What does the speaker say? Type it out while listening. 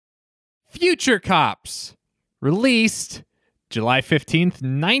Future Cops, released July 15th,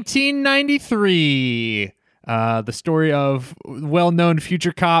 1993. The story of well-known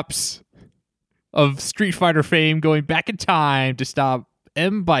future cops of Street Fighter fame going back in time to stop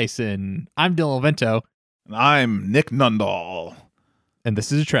M. Bison. I'm Dylan Vento. And I'm Nick Nundahl. And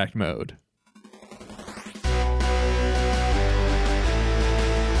this is Attract Mode.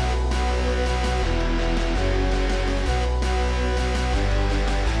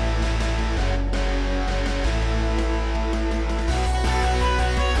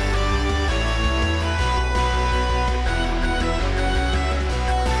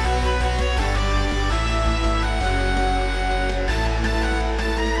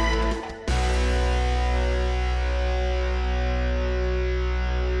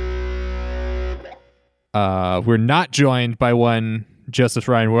 We're not joined by one Joseph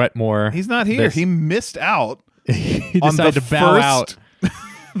Ryan Wetmore. He's not here. He missed out. He decided to bow out.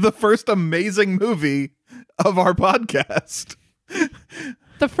 The first amazing movie of our podcast.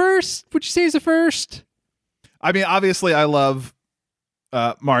 The first? Would you say is the first? I mean, obviously, I love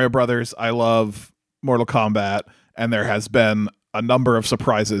Mario Brothers. I love Mortal Kombat, and there has been a number of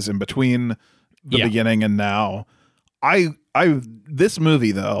surprises in between the beginning and now. This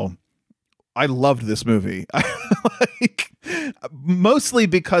movie though. I loved this movie. Mostly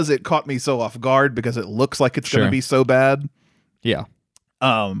because it caught me so off guard because it looks like it's going to be so bad. Yeah.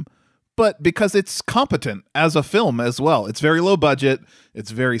 But because it's competent as a film as well. It's very low budget.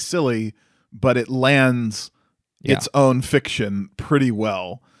 It's very silly, but it lands its own fiction pretty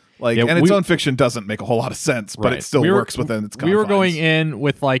well. And its own fiction doesn't make a whole lot of sense, but it still works within its confines. We were going in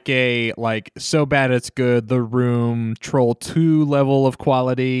with a so bad it's good, The Room, Troll 2 level of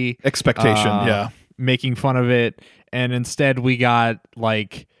quality. Expectation, making fun of it. And instead we got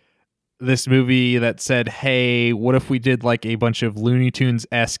this movie that said, hey, what if we did a bunch of Looney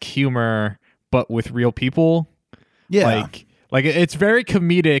Tunes-esque humor, but with real people? Yeah. It's very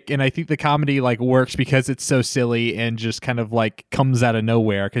comedic, and I think the comedy works because it's so silly and just kind of comes out of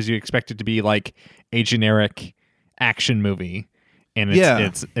nowhere because you expect it to be a generic action movie, and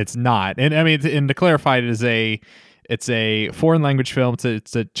it's not. And I mean, and to clarify, it's a foreign language film.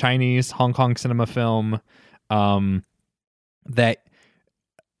 It's a Chinese Hong Kong cinema film that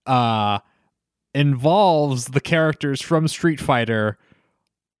involves the characters from Street Fighter,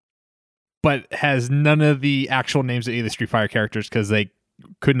 but has none of the actual names of either Street Fighter characters because they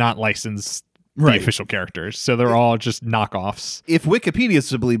could not license the official characters. So they're all just knockoffs. If Wikipedia is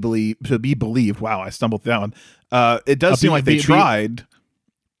to be believed, wow, I stumbled down. It does seem like they tried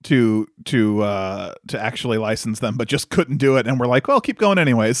to actually license them, but just couldn't do it. And we're like, well, keep going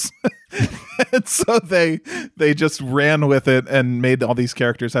anyways. And so they just ran with it and made all these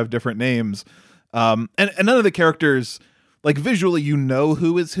characters have different names. And none of the characters... visually,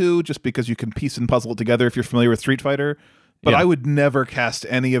 who is who just because you can piece and puzzle it together if you're familiar with Street Fighter. But I would never cast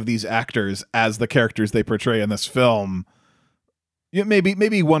any of these actors as the characters they portray in this film.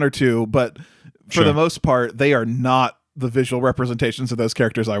 Maybe one or two, but for the most part, they are not the visual representations of those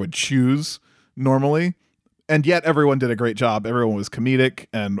characters I would choose normally. And yet everyone did a great job. Everyone was comedic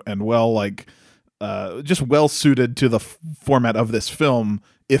and well, just well suited to the format of this film,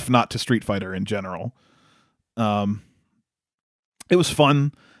 if not to Street Fighter in general. It was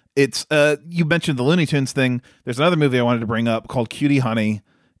fun. It's you mentioned the Looney Tunes thing. There's another movie I wanted to bring up called Cutie Honey.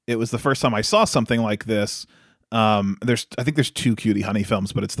 It was the first time I saw something like this. I think there's two Cutie Honey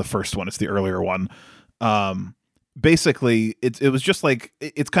films, but it's the first one. It's the earlier one. Basically, it was just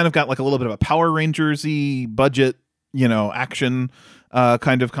it's kind of got a little bit of a Power Rangers-y budget, action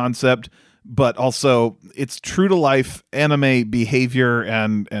kind of concept, but also it's true to life anime behavior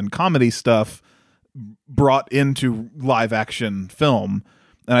and comedy stuff brought into live action film.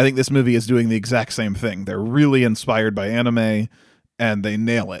 And I think this movie is doing the exact same thing. They're really inspired by anime and they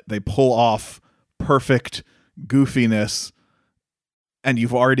nail it. They pull off perfect goofiness, and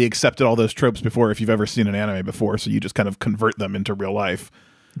you've already accepted all those tropes before if you've ever seen an anime before, so you just kind of convert them into real life.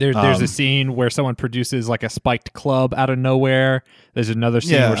 There's a scene where someone produces a spiked club out of nowhere. There's another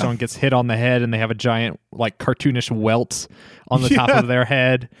scene where someone gets hit on the head and they have a giant cartoonish welt on the top of their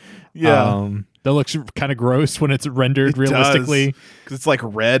head. That looks kind of gross when it's rendered realistically. Because it's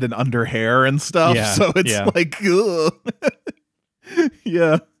red and under hair and stuff. Yeah, so it's ugh.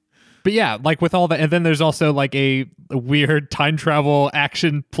 Yeah. But with all that, and then there's also a weird time travel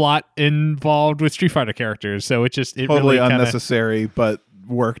action plot involved with Street Fighter characters. So it totally really unnecessary, but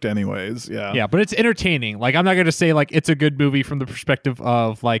worked anyways. Yeah, but it's entertaining. I'm not going to say it's a good movie from the perspective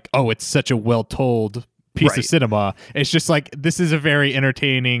of oh, it's such a well told piece of cinema. It's just this is a very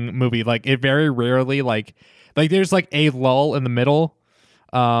entertaining movie. It very rarely there's a lull in the middle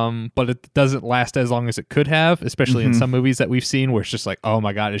but it doesn't last as long as it could have, especially in some movies that we've seen where it's just like, oh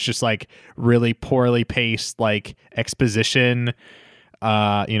my god, it's just like really poorly paced like exposition.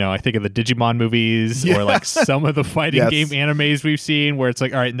 I think of the Digimon movies or like some of the fighting game animes we've seen where it's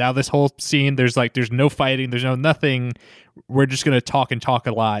like, all right, now this whole scene, there's no fighting, there's no nothing. We're just going to talk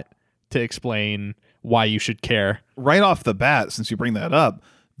a lot to explain why you should care. Right off the bat, since you bring that up,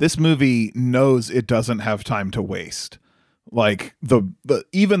 this movie knows it doesn't have time to waste. Like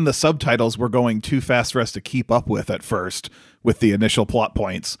even the subtitles were going too fast for us to keep up with at first with the initial plot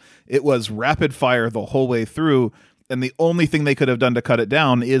points. It was rapid fire the whole way through, and the only thing they could have done to cut it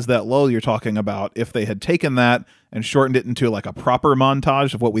down is that lull you're talking about. If they had taken that and shortened it into like a proper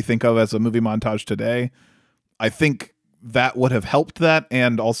montage of what we think of as a movie montage today, I think that would have helped that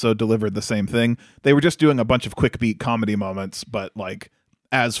and also delivered the same thing. They were just doing a bunch of quick beat comedy moments, but like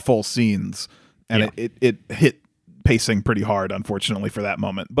as full scenes, and it hit pacing pretty hard, unfortunately, for that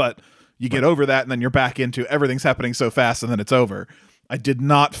moment. But you get over that, and then you're back into everything's happening so fast, and then it's over. I did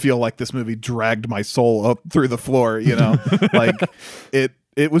not feel like this movie dragged my soul up through the floor, like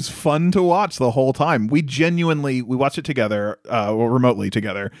it was fun to watch the whole time. We watched it together, remotely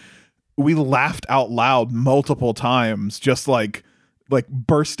together. We laughed out loud multiple times, just like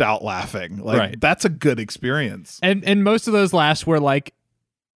burst out laughing. Like that's a good experience. And most of those laughs were like,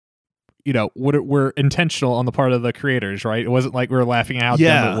 were intentional on the part of the creators, right? It wasn't like we were laughing at how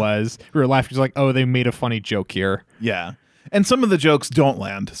dumb it was. We were laughing just like, oh, they made a funny joke here. Yeah. And some of the jokes don't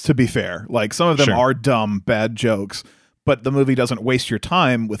land, to be fair. Like some of them are dumb, bad jokes, but the movie doesn't waste your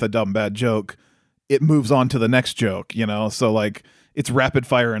time with a dumb, bad joke. It moves on to the next joke, So like it's rapid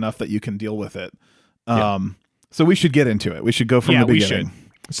fire enough that you can deal with it. So we should get into it. We should go from the beginning.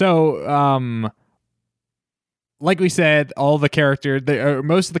 So, like we said, all the characters,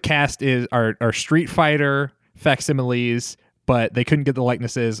 most of the cast are Street Fighter facsimiles, but they couldn't get the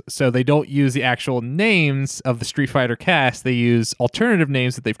likenesses, so they don't use the actual names of the Street Fighter cast. They use alternative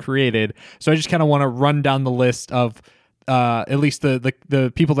names that they've created. So I just kind of want to run down the list of at least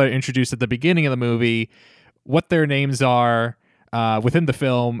the people that are introduced at the beginning of the movie, what their names are within the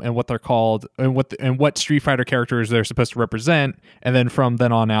film, and what they're called, and what Street Fighter characters they're supposed to represent, and then from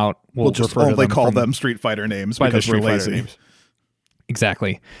then on out, we'll just only call them Street Fighter names because we're lazy.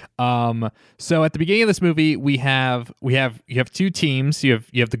 Exactly. So at the beginning of this movie, you have two teams. You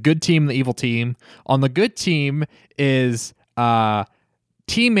have the good team and the evil team. On the good team is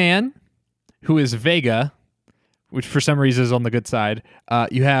T-Man, who is Vega, which for some reason is on the good side.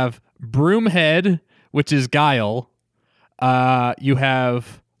 You have Broomhead, which is Guile. You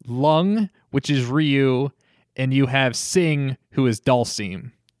have Lung, which is Ryu, and you have Sing, who is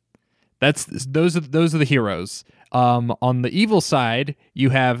Dhalsim. Those are the heroes. On the evil side, you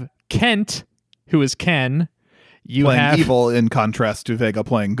have Kent, who is Ken. Playing evil in contrast to Vega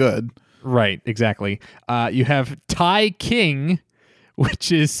playing good. Right, exactly. You have Tai King,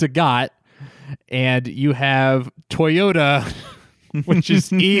 which is Sagat, and you have Toyota, which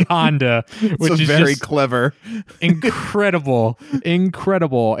is E Honda, which is very clever, incredible.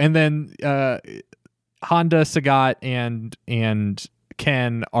 And then Honda, Sagat, and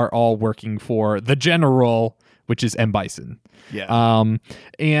Ken are all working for the General, which is M. Bison. Yeah.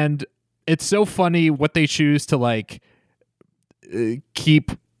 And it's so funny what they choose to like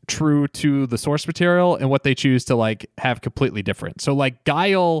keep true to the source material and what they choose to like have completely different. So like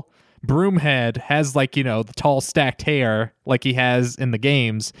Guile Broomhead has like, the tall stacked hair like he has in the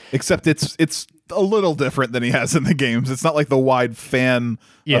games. Except it's a little different than he has in the games. It's not like the wide fan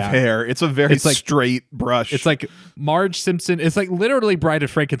of hair. It's a very straight brush. It's like Marge Simpson. It's like literally Bride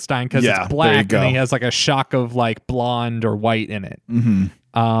of Frankenstein because it's black and he has like a shock of like blonde or white in it.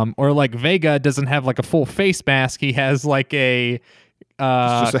 Mm-hmm. Or like Vega doesn't have like a full face mask. He has like a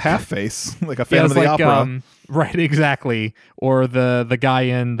it's just a half face, like a Phantom of the Opera. Right, exactly. Or the guy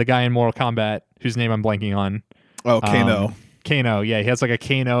in Mortal Kombat, whose name I'm blanking on. Oh, Kano. Kano, yeah, he has like a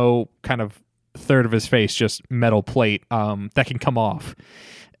Kano kind of third of his face, just metal plate that can come off,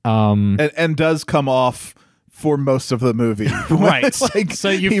 and does come off for most of the movie. Right. Like, so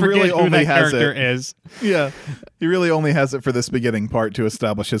you forget really who only that character is. Yeah, he really only has it for this beginning part to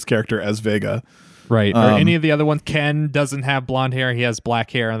establish his character as Vega. Right. Or any of the other ones. Ken doesn't have blonde hair. He has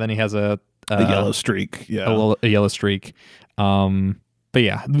black hair, and then he has a yellow streak. Yeah, a yellow streak. But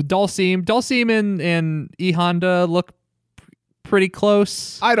yeah, Dhalsim and E Honda look pretty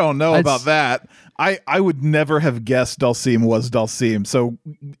close. I don't know about that. I would never have guessed Dhalsim was Dhalsim. So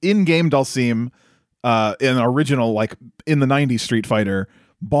in-game Dhalsim, in original, like in the 90s Street Fighter,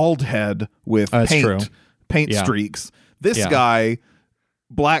 bald head with paint streaks. This guy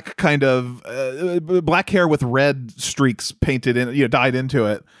black kind of black hair with red streaks painted in, dyed into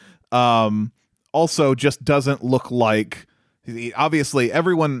it. Also just doesn't look like, obviously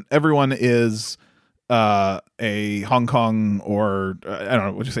everyone is a Hong Kong or I don't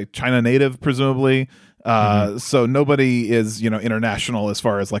know, what you say, China native, presumably. So nobody is, international as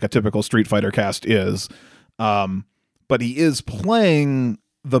far as like a typical Street Fighter cast is. But he is playing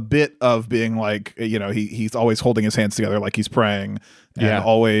the bit of being like, he's always holding his hands together like he's praying, and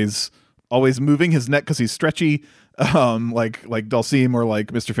always moving his neck because he's stretchy, like Dhalsim or like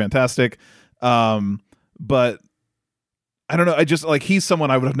Mr. Fantastic. But I don't know. I just like, he's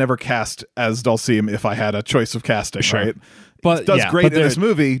someone I would have never cast as Dhalsim if I had a choice of casting, sure. Right? But he does great in this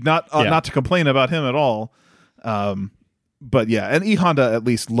movie. Not to complain about him at all. But yeah, and E Honda at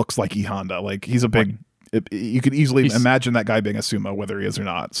least looks like E Honda. Like he's a big. You could easily imagine that guy being a sumo, whether he is or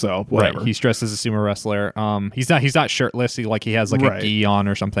not. So whatever. Right. He's dressed as a sumo wrestler. He's not shirtless. He has like a gi on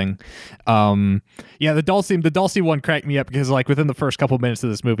or something. The Dhalsim one cracked me up because like within the first couple minutes of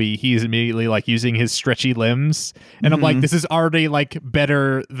this movie, he's immediately like using his stretchy limbs, and I'm like, this is already like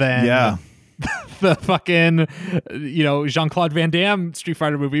better than the fucking Jean-Claude Van Damme Street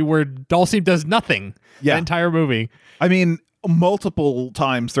Fighter movie where Dhalsim does nothing the entire movie. I mean, multiple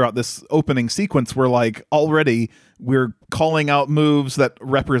times throughout this opening sequence we're calling out moves that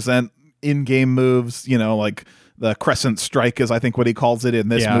represent in-game moves, like the crescent strike is I think what he calls it in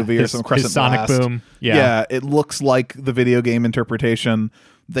this movie, or some crescent sonic blast. Boom. It looks like the video game interpretation.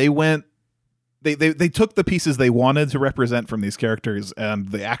 They took the pieces they wanted to represent from these characters and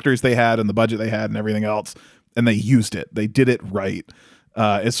the actors they had and the budget they had and everything else, and they used it. They did it right.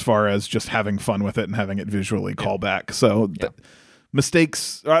 As far as just having fun with it and having it visually call back. So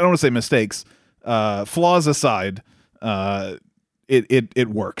mistakes, or I don't want to say mistakes, flaws aside, it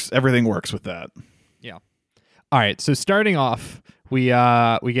works. Everything works with that. Yeah. All right. So starting off, we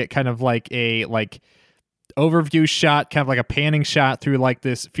get kind of like a overview shot, kind of like a panning shot through like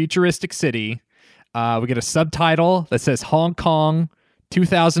this futuristic city. We get a subtitle that says Hong Kong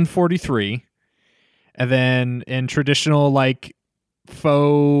 2043. And then in traditional like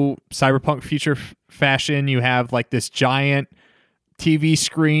faux cyberpunk future fashion, you have like this giant TV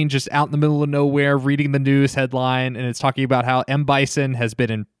screen just out in the middle of nowhere reading the news headline, and it's talking about how M. Bison has been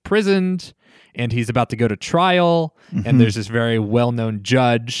imprisoned and he's about to go to trial, and there's this very well-known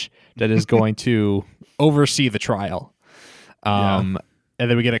judge that is going to oversee the trial. And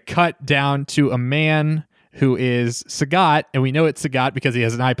then we get a cut down to a man who is Sagat, and we know it's Sagat because he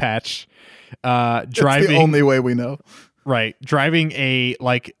has an eye patch, driving. That's the only way we know. Right, driving a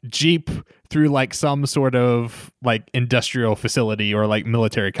like Jeep through like some sort of like industrial facility or like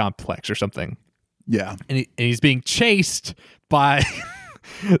military complex or something. Yeah, and he's being chased by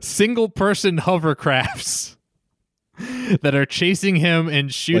single person hovercrafts that are chasing him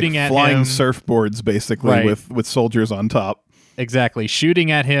and shooting like at flying him. Surfboards, basically, with soldiers on top. Exactly,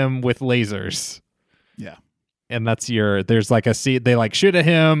 shooting at him with lasers. Yeah. And that's there's like a seat, they like shoot at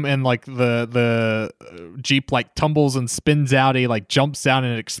him, and like the Jeep like tumbles and spins out, he like jumps down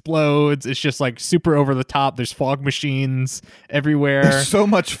and it explodes. It's just like super over the top. There's fog machines everywhere. There's so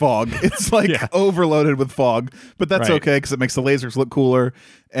much fog. It's like overloaded with fog, but that's okay because it makes the lasers look cooler.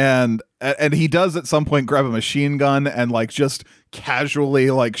 And he does at some point grab a machine gun and like just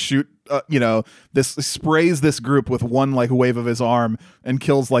casually like shoot this sprays this group with one like wave of his arm and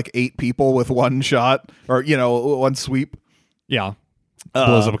kills like 8 people with one shot, or one sweep.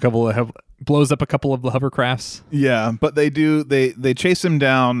 Blows up a couple of the hovercrafts. But they chase him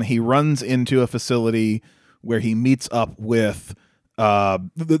down. He runs into a facility where he meets up with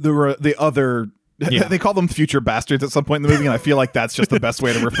the other. They call them future bastards at some point in the movie, and I feel like that's just the best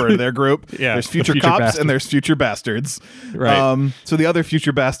way to refer to their group. There's future cops bastards. And there's future bastards. Right. So the other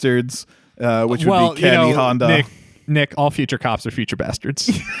future bastards, which would be Ken, Honda. Nick, all future cops are future bastards.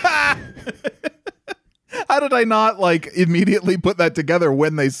 How did I not like immediately put that together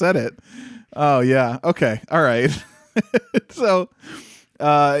when they said it? Oh yeah. Okay. All right. So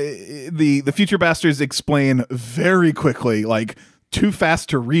the future bastards explain very quickly, like too fast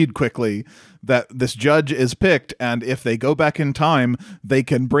to read quickly, that this judge is picked, and if they go back in time, they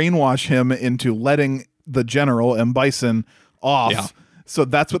can brainwash him into letting the general, M. Bison, off. Yeah. So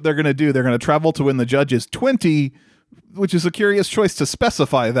that's what they're going to do. They're going to travel to when the judge is 20, which is a curious choice to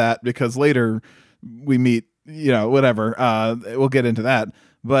specify that, because later we meet, whatever. We'll get into that.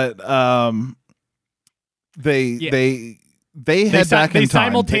 But they head back in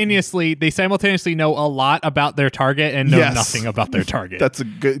time. They simultaneously know a lot about their target and know nothing about their target. That's a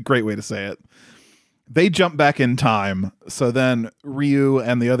great way to say it. They jump back in time, so then Ryu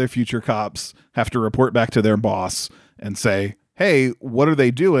and the other future cops have to report back to their boss and say, hey, what are they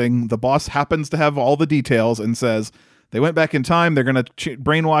doing? The boss happens to have all the details and says, they went back in time. They're going to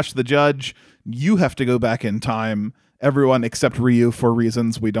brainwash the judge. You have to go back in time. Everyone except Ryu for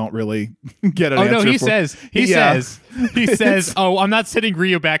reasons we don't really get an answer no, he for. He says, oh, I'm not sending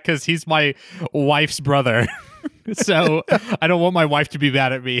Ryu back because he's my wife's brother. So I don't want my wife to be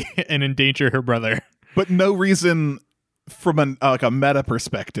mad at me and endanger her brother. But no reason from a meta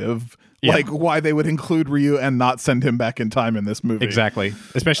perspective, like why they would include Ryu and not send him back in time in this movie. Exactly.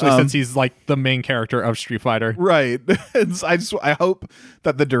 Especially since he's like the main character of Street Fighter. Right. I hope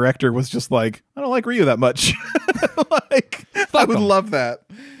that the director was just like, I don't like Ryu that much. Like, I would love that.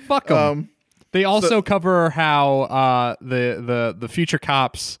 Fuck them. They also cover how the future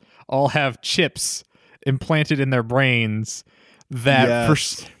cops all have chips implanted in their brains that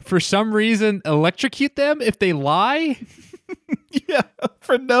for some reason electrocute them if they lie. Yeah,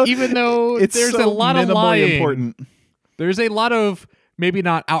 even though there's a lot of lying. Important. There's a lot of maybe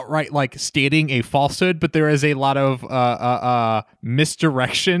not outright like stating a falsehood, but there is a lot of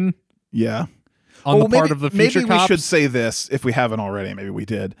misdirection. Yeah, on the part of the future maybe cops. We should say this if we haven't already. Maybe we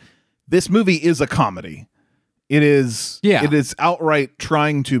did. This movie is a comedy. It is. Yeah. It is outright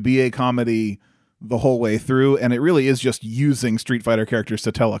trying to be a comedy the whole way through, and it really is just using Street Fighter characters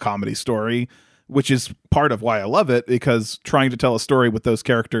to tell a comedy story, which is part of why I love it, because trying to tell a story with those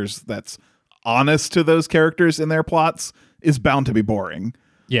characters that's honest to those characters in their plots is bound to be boring.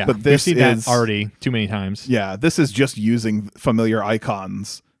 Yeah, but this is that already too many times. Yeah, this is just using familiar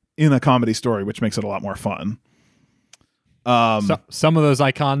icons in a comedy story, which makes it a lot more fun. Some of those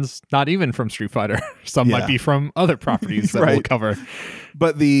icons not even from Street Fighter. Some might be from other properties that we'll cover.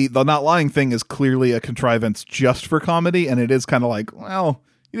 But the not lying thing is clearly a contrivance just for comedy, and it is kind of like, well,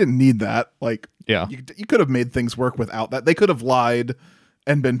 you didn't need that. Like, you could have made things work without that. They could have lied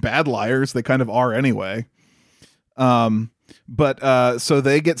and been bad liars. They kind of are anyway. But so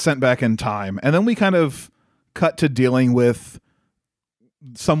they get sent back in time, and then we kind of cut to dealing with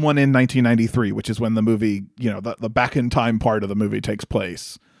someone in 1993, which is when the movie, the back in time part of the movie takes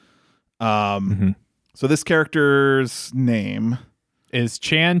place. So this character's name is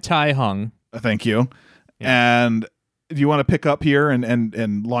Chan Tai Hung. Thank you. Yeah. And do you want to pick up here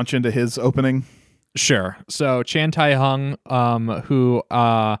and launch into his opening? Sure. So Chan Tai Hung, who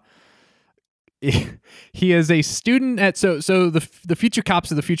he is a student at so the future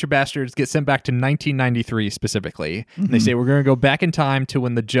cops of the future bastards get sent back to 1993 specifically. And they say we're going to go back in time to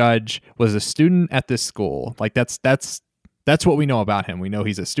when the judge was a student at this school. Like that's what we know about him. We know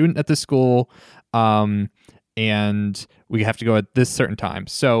he's a student at this school, and we have to go at this certain time.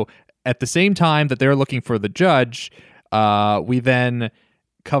 So at the same time that they're looking for the judge, we then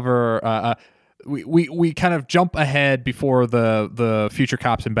cover. We kind of jump ahead before the future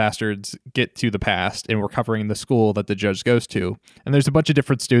cops and bastards get to the past, and we're covering the school that the judge goes to. And there's a bunch of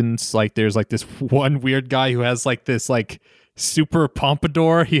different students. Like there's like this one weird guy who has like this like super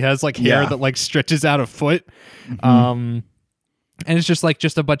pompadour. He has like hair that like stretches out a foot. And it's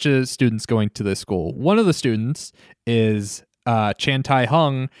just a bunch of students going to this school. One of the students is Chan Tai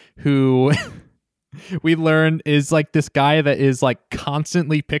Hung, who we learn is like this guy that is like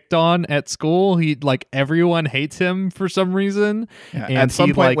constantly picked on at school. He like everyone hates him for some reason. Yeah, and at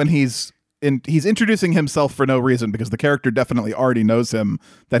some point when he's introducing himself for no reason, because the character definitely already knows him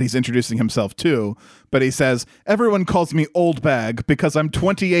that he's introducing himself to, but he says, everyone calls me old bag because I'm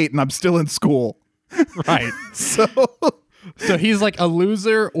 28 and I'm still in school. Right. So he's like a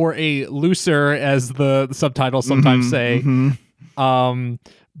loser or a looser, as the subtitles sometimes say.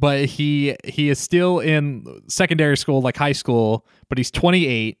 But he is still in secondary school, like high school, but he's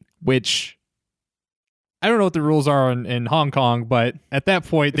 28, which I don't know what the rules are in Hong Kong, but at that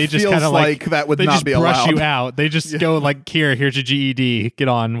point they just kind of like that would they not just be brush allowed. You out. They just go like, here's your GED, get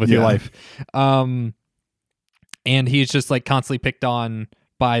on with your life. And he's just like constantly picked on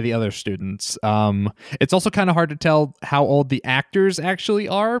by the other students. It's also kind of hard to tell how old the actors actually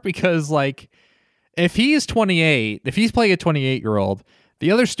are, because like if he's 28, if he's playing a 28-year-old, the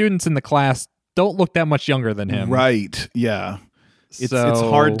other students in the class don't look that much younger than him. Right. Yeah. It's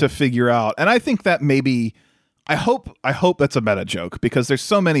hard to figure out. And I think that maybe I hope that's a meta joke, because there's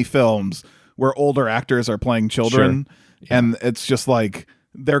so many films where older actors are playing children. Sure. Yeah. And it's just like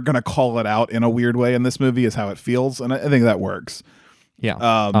they're going to call it out in a weird way in this movie is how it feels, and I think that works.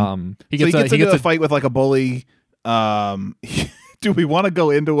 Yeah. He gets into a fight with like a bully. Do we want to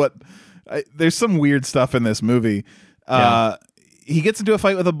go into what there's some weird stuff in this movie. He gets into a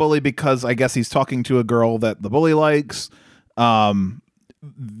fight with a bully because I guess he's talking to a girl that the bully likes. You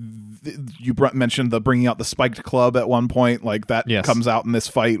mentioned the bringing out the spiked club at one point, like that comes out in this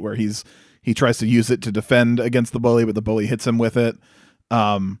fight where he's he tries to use it to defend against the bully, but the bully hits him with it.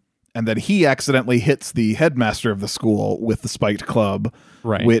 And then he accidentally hits the headmaster of the school with the spiked club,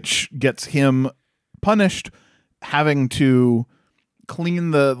 right, which gets him punished, having to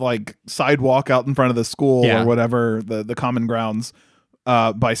clean the like sidewalk out in front of the school or whatever, the common grounds,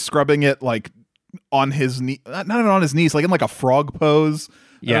 by scrubbing it like on his knee, not on his knees, like in like a frog pose.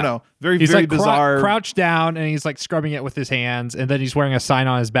 I don't know. He's very like bizarre. Crouched down, and he's like scrubbing it with his hands, and then he's wearing a sign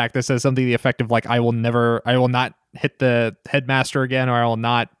on his back that says something to the effect of like, I will not hit the headmaster again, or I will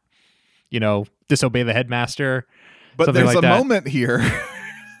not, disobey the headmaster. But something there's like a moment here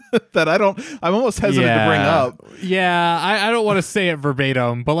that I'm almost hesitant to bring up. Yeah, I don't want to say it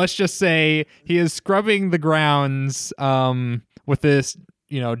verbatim, but let's just say he is scrubbing the grounds with this,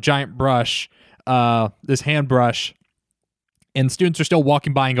 giant brush, this hand brush, and students are still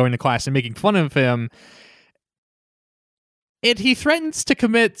walking by and going to class and making fun of him. And he threatens to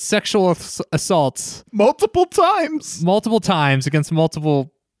commit sexual assaults multiple times against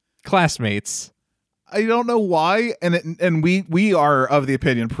multiple classmates. I don't know why, and we are of the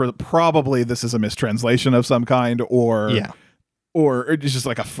opinion probably this is a mistranslation of some kind, or it's just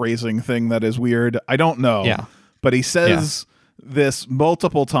like a phrasing thing that is weird. I don't know. Yeah, but he says this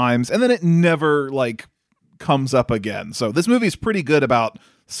multiple times, and then it never like comes up again. So this movie's pretty good about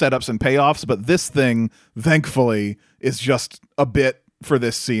setups and payoffs, but this thing, thankfully, is just a bit for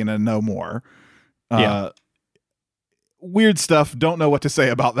this scene and no more. Weird stuff. Don't know what to say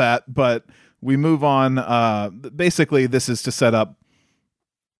about that, but we move on. Basically, this is to set up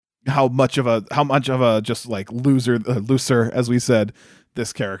how much of a just like looser, as we said,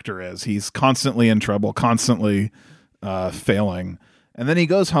 this character is. He's constantly in trouble, constantly failing, and then he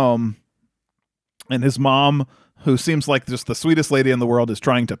goes home, and his mom, who seems like just the sweetest lady in the world, is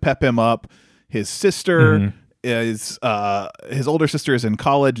trying to pep him up. His sister is his older sister is in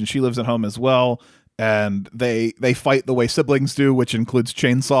college, and she lives at home as well. And they fight the way siblings do, which includes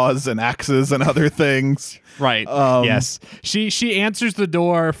chainsaws and axes and other things. Right. Yes. She answers the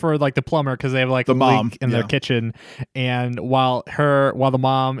door for like the plumber because they have like the a leak in their kitchen. And while the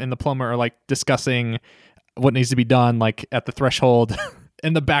mom and the plumber are like discussing what needs to be done, like at the threshold,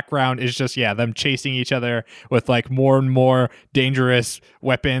 in the background is just them chasing each other with like more and more dangerous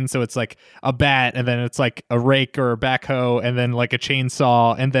weapons. So it's like a bat, and then it's like a rake or a backhoe, and then like a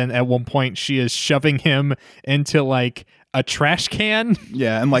chainsaw, and then at one point she is shoving him into like a trash can.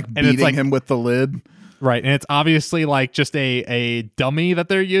 Yeah, and like beating him with the lid. Right, and it's obviously like just a dummy that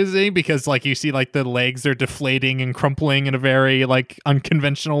they're using, because like you see like the legs are deflating and crumpling in a very like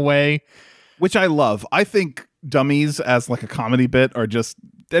unconventional way, which I love. I think dummies as like a comedy bit they're just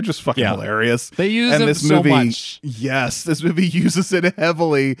fucking hilarious. They use them so much. Yes, this movie uses it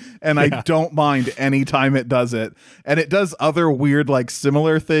heavily, and I don't mind any time it does it. And it does other weird like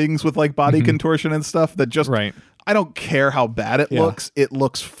similar things with like body contortion and stuff that just I don't care how bad it looks. It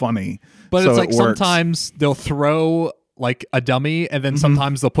looks funny. But it's like sometimes they'll throw like a dummy, and then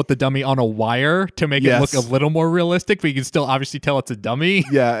sometimes they'll put the dummy on a wire to make it look a little more realistic, but you can still obviously tell it's a dummy.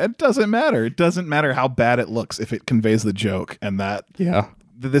 Yeah, it doesn't matter. It doesn't matter how bad it looks if it conveys the joke, and that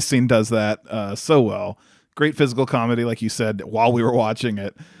this scene does that so well. Great physical comedy, like you said, while we were watching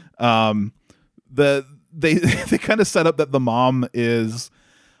it. They kind of set up that the mom is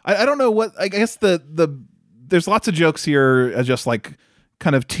I don't know what, I guess there's lots of jokes here, just like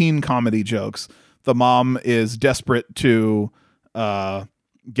kind of teen comedy jokes. The mom is desperate to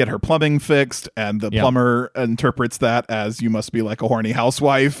get her plumbing fixed, and the plumber interprets that as, you must be like a horny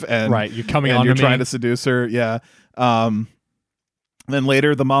housewife, and you're coming on, you're trying to seduce her. Then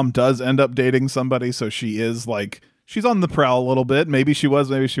later the mom does end up dating somebody, so she is like, she's on the prowl a little bit. Maybe she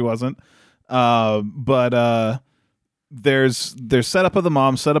was, maybe she wasn't. But there's setup of the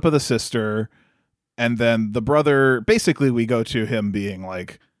mom, setup of the sister, and then the brother. Basically, we go to him being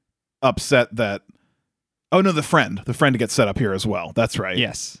like upset that, the friend gets set up here as well. That's right.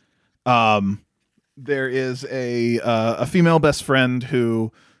 Yes. There is a female best friend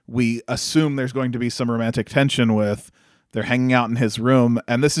who we assume there's going to be some romantic tension with. They're hanging out in his room,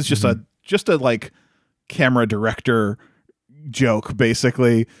 and this is just a like camera director joke,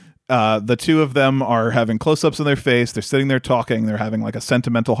 basically. The two of them are having close-ups in their face. They're sitting there talking. They're having like a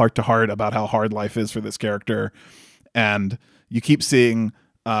sentimental heart-to-heart about how hard life is for this character. And you keep seeing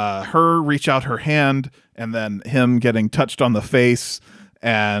her reach out her hand, and then him getting touched on the face,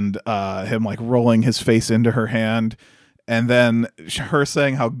 and him like rolling his face into her hand. And then her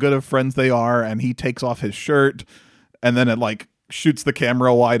saying how good of friends they are, and he takes off his shirt, and then it like shoots the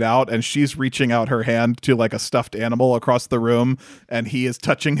camera wide out, and she's reaching out her hand to like a stuffed animal across the room, and he is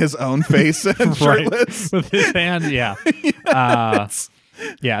touching his own face and shirtless with his hand.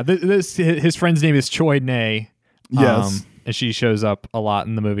 Yeah, his friend's name is Choi Nae. Yes. And she shows up a lot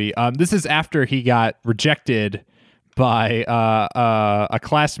in the movie. This is after he got rejected by a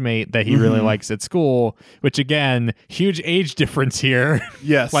classmate that he really likes at school, which again, huge age difference here.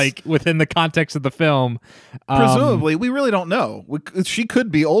 Yes. Like within the context of the film. Presumably, we really don't know. She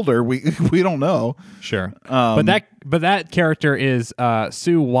could be older. We don't know. Sure. But that character is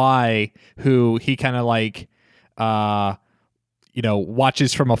Sue Y, who he kind of like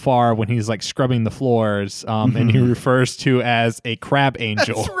watches from afar when he's like scrubbing the floors, and he refers to as a crab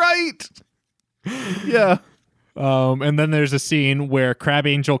angel. That's right. Yeah. And then there's a scene where Crab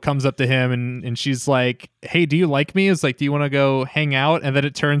Angel comes up to him and she's like, "Hey, do you like me?" It's like, "Do you want to go hang out?" And then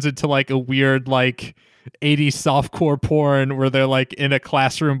it turns into like a weird like 80s softcore porn where they're like in a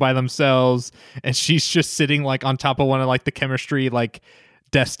classroom by themselves and she's just sitting like on top of one of like the chemistry like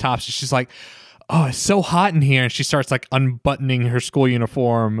desktops. She's like, "Oh, it's so hot in here." And she starts like unbuttoning her school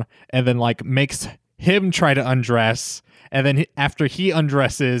uniform and then like makes him try to undress. And then after he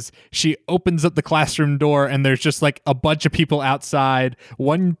undresses, she opens up the classroom door and there's just like a bunch of people outside.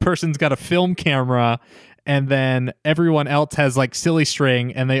 One person's got a film camera and then everyone else has like silly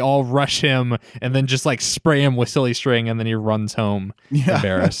string and they all rush him and then just like spray him with silly string and then he runs home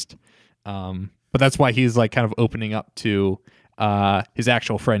embarrassed. But that's why he's like kind of opening up to his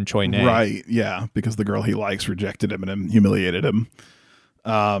actual friend Choi Nae. Right, yeah, because the girl he likes rejected him and humiliated him.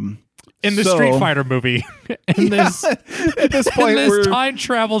 In the Street Fighter movie. At this point, in this time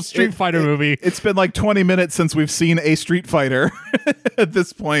travel Street Fighter movie. It's been like 20 minutes since we've seen a Street Fighter. At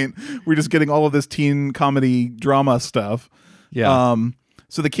this point, we're just getting all of this teen comedy drama stuff. Yeah.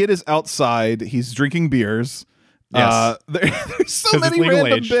 So the kid is outside. He's drinking beers. Yes. There's so many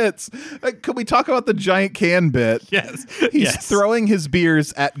random bits. Could we talk about the giant can bit? Yes. He's throwing his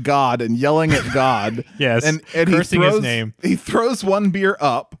beers at God and yelling at God. Yes. And cursing his name. He throws one beer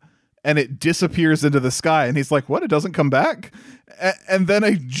up and it disappears into the sky. And he's like, what? It doesn't come back? And then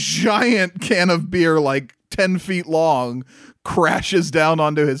a giant can of beer, like 10 feet long, crashes down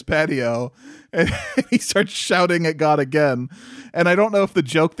onto his patio. And he starts shouting at God again. And I don't know if the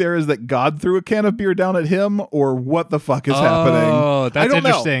joke there is that God threw a can of beer down at him or what the fuck is happening. Oh, that's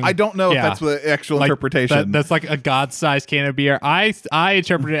interesting. I don't know if that's the actual interpretation. That's like a God-sized can of beer. I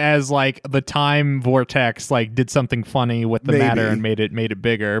interpret it as like the time vortex like did something funny with the matter and made it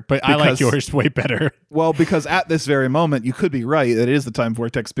bigger. But I like yours way better. Well, because at this very moment, you could be right. It is the time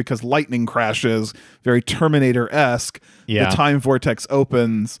vortex because lightning crashes, very Terminator-esque. Yeah. The time vortex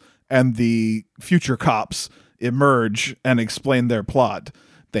opens and the future cops emerge and explain their plot.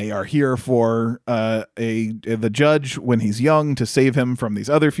 They are here for the judge when he's young to save him from these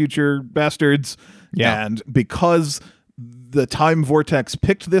other future bastards. Yeah. And because the time vortex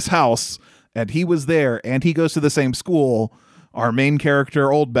picked this house and he was there and he goes to the same school, our main character,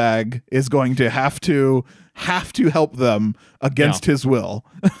 Oldbag, is going to have to help them against his will.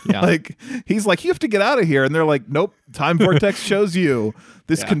 Yeah. Like he's like, you have to get out of here. And they're like, nope, time vortex chose you.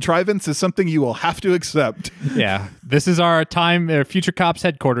 This contrivance is something you will have to accept. Yeah. This is our future cops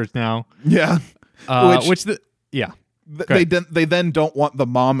headquarters now. Yeah. They then don't want the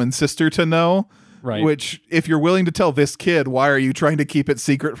mom and sister to know. Right. Which if you're willing to tell this kid, why are you trying to keep it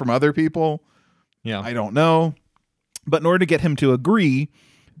secret from other people? Yeah. I don't know. But in order to get him to agree,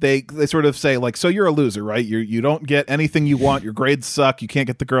 they sort of say like, so you're a loser, right? You don't get anything you want. Your grades suck. You can't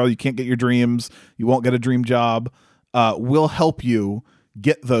get the girl. You can't get your dreams. You won't get a dream job. We'll help you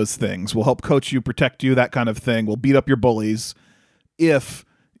get those things. We'll help coach you, protect you, that kind of thing. We'll beat up your bullies if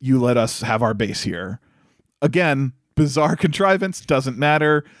you let us have our base here. Again, bizarre contrivance, doesn't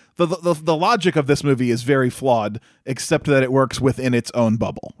matter. The logic of this movie is very flawed, except that it works within its own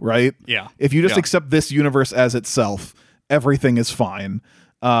bubble, right? Yeah. If you just accept this universe as itself, everything is fine.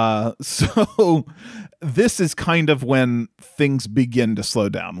 So this is kind of when things begin to slow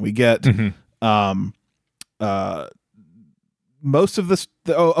down. We get most of this.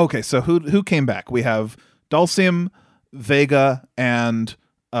 Okay. So who came back? We have Dhalsim, Vega, and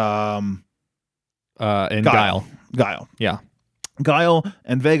Guile. Guile. Yeah. Guile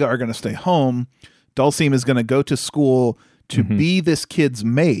and Vega are going to stay home. Dhalsim is going to go to school to be this kid's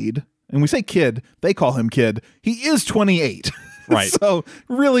maid. And we say kid, they call him kid. He is 28. Right. So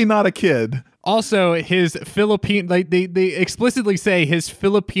really not a kid. Also, his Filipino, like they explicitly say his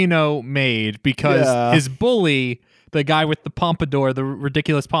Filipino maid because his bully, the guy with the pompadour, the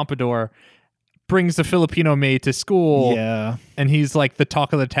ridiculous pompadour, brings the Filipino maid to school. Yeah. And he's like the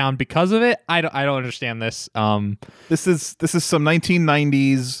talk of the town because of it. I don't understand this. This is some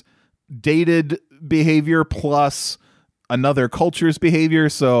 1990s dated behavior plus another culture's behavior.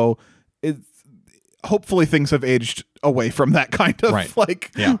 So hopefully things have aged away from that kind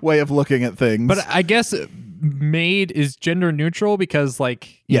of way of looking at things. But I guess maid is gender neutral because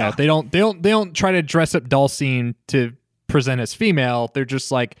like you know, they don't try to dress up Dulcine to present as female. They're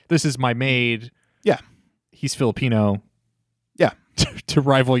just like, this is my maid. Yeah. He's Filipino. Yeah. To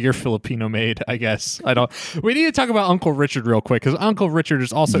rival your Filipino maid, I guess. We need to talk about Uncle Richard real quick because Uncle Richard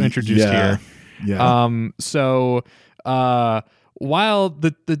is also introduced here. Yeah. So while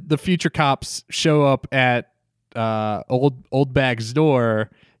the future cops show up at old Bag's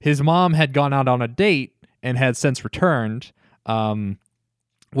door, his mom had gone out on a date and had since returned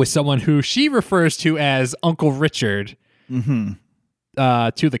with someone who she refers to as Uncle Richard to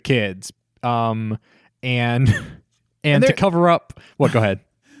the kids. And to cover up... Well, go ahead.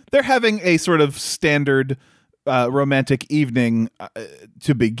 They're having a sort of standard romantic evening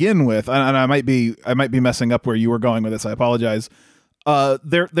to begin with. And I might be messing up where you were going with this. I apologize.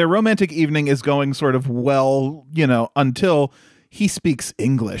 Their romantic evening is going sort of well, you know, until he speaks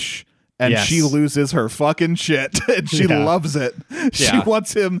English. And she loses her fucking shit. And she loves it. She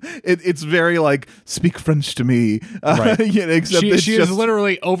wants him. It's very like, speak French to me. Right. Except she is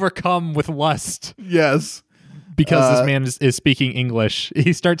literally overcome with lust. Yes. Because this man is speaking English.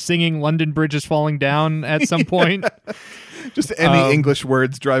 He starts singing London Bridge is Falling Down at some point. Just any English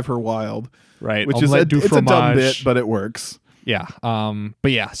words drive her wild. Right. Which is it's a dumb bit, but it works. Yeah.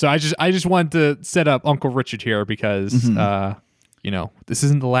 But yeah, so I just wanted to set up Uncle Richard here because you know, this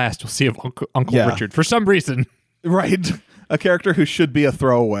isn't the last we'll see of Uncle Richard for some reason. Right. A character who should be a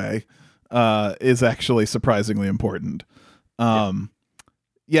throwaway is actually surprisingly important.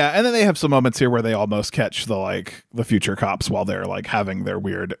 Yeah, and then they have some moments here where they almost catch the future cops while they're like having their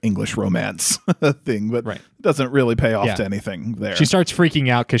weird English romance thing, but it doesn't really pay off to anything there. She starts freaking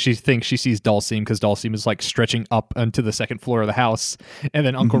out because she thinks she sees Dulcine because Dulcine is like stretching up onto the second floor of the house, and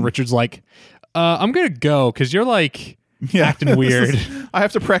then Uncle Richard's like, "I'm gonna go because you're like acting weird. I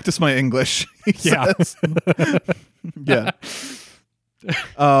have to practice my English." Says. Yeah.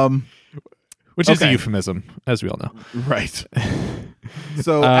 Which is a euphemism, as we all know. Right.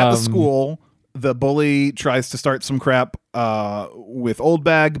 So at the school, the bully tries to start some crap with Old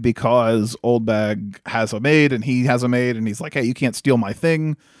Bag because Old Bag has a maid and he has a maid, and he's like, "Hey, you can't steal my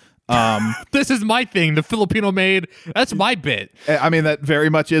thing." This is my thing, the Filipino maid. That's my bit. I mean, that very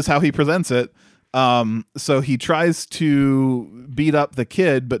much is how he presents it. So he tries to beat up the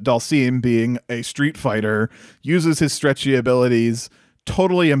kid, but Dulcine, being a street fighter, uses his stretchy abilities,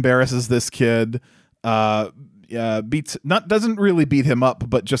 totally embarrasses this kid, doesn't really beat him up,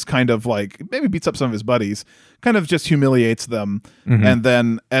 but just kind of like maybe beats up some of his buddies, kind of just humiliates them, and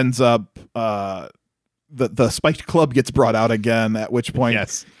then ends up the spiked club gets brought out again, at which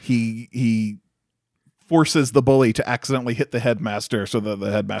point he forces the bully to accidentally hit the headmaster so that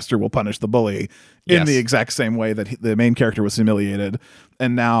the headmaster will punish the bully in the exact same way that the main character was humiliated.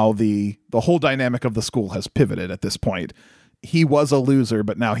 And now the whole dynamic of the school has pivoted at this point. He was a loser,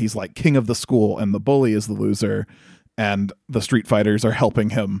 but now he's like king of the school, and the bully is the loser, and the street fighters are helping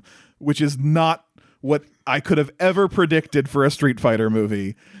him, which is not what I could have ever predicted for a Street Fighter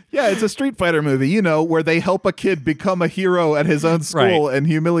movie. Yeah, it's a Street Fighter movie, you know, where they help a kid become a hero at his own school and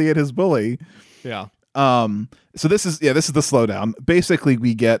humiliate his bully. Yeah. So this is the slowdown. Basically,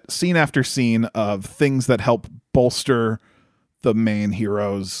 we get scene after scene of things that help bolster the main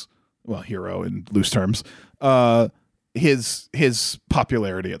hero's, well, hero in loose terms, his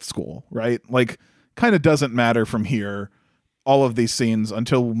popularity at school, right? Like, kind of doesn't matter from here, all of these scenes,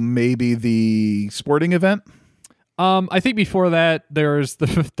 until maybe the sporting event. I think before that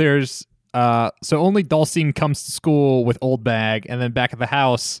so only Dulcine comes to school with Old Bag, and then back at the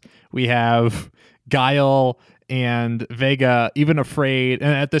house we have Guile and Vega, even afraid,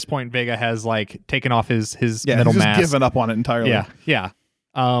 and at this point Vega has like taken off his metal mask. He's given up on it entirely. Yeah.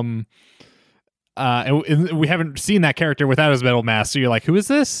 And we haven't seen that character without his metal mask, so you're like, who is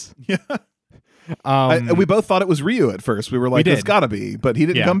this? Yeah. We both thought it was Ryu at first. We were like, it's gotta be, but he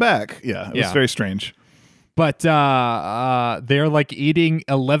didn't come back. Yeah, it was very strange. But they're like eating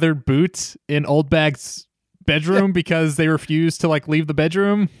a leather boot in Old Bag's bedroom because they refuse to like leave the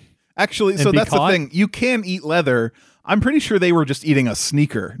bedroom. Actually, so that's the thing. You can eat leather. I'm pretty sure they were just eating a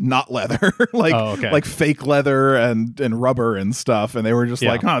sneaker, not leather, like fake leather and rubber and stuff. And they were just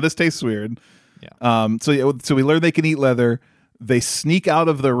like, this tastes weird. Yeah. So we learn they can eat leather. They sneak out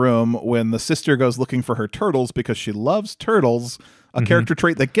of the room when the sister goes looking for her turtles because she loves turtles, a character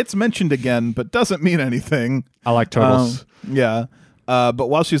trait that gets mentioned again but doesn't mean anything. I like turtles. But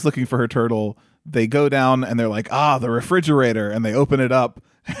while she's looking for her turtle, they go down and they're like, the refrigerator, and they open it up.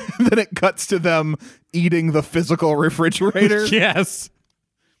 And then it cuts to them eating the physical refrigerator. Yes.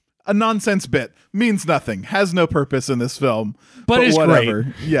 a nonsense bit, means nothing, has no purpose in this film, but it's whatever.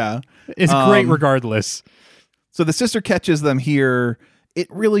 Great. Yeah, it's great regardless. So the sister catches them here. It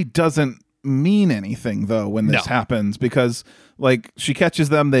really doesn't mean anything though when this happens, because like she catches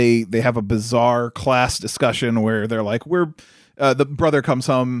them, they have a bizarre class discussion where they're like, the brother comes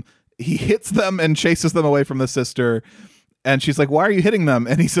home, he hits them and chases them away from the sister, and she's like, why are you hitting them?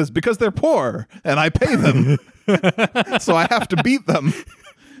 And he says, because they're poor and I pay them. So I have to beat them.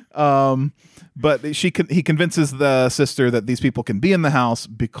 But he convinces the sister that these people can be in the house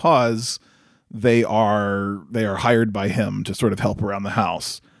because they are hired by him to sort of help around the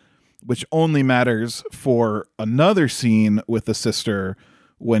house, which only matters for another scene with the sister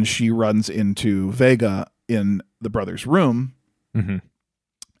when she runs into Vega in the brother's room. Mm-hmm.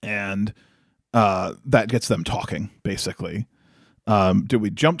 And that gets them talking, basically. Do we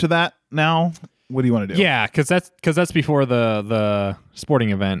jump to that now? What do you want to do? Yeah, because that's before the sporting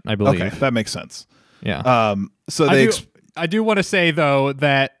event, I believe. Okay, that makes sense. Yeah. So I do want to say though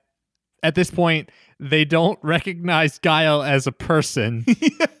that at this point they don't recognize Guile as a person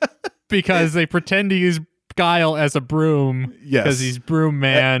because they pretend to use Guile as a broom. Yes, because he's Broom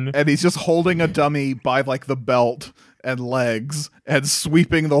Man, and he's just holding a dummy by like the belt and legs and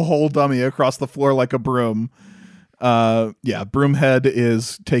sweeping the whole dummy across the floor like a broom. Broomhead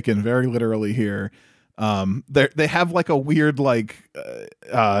is taken very literally here. They have like a weird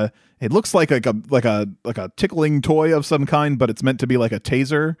it looks like a tickling toy of some kind, but it's meant to be like a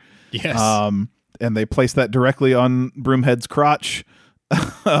taser. Yes. And they place that directly on Broomhead's crotch,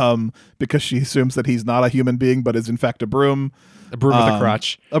 because she assumes that he's not a human being, but is in fact a broom. A broom with a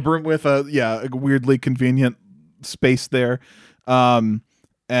crotch. A broom with a weirdly convenient space there. And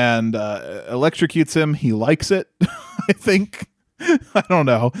electrocutes him. He likes it, I think. I don't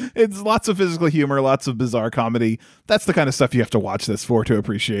know. It's lots of physical humor, lots of bizarre comedy. That's the kind of stuff you have to watch this for to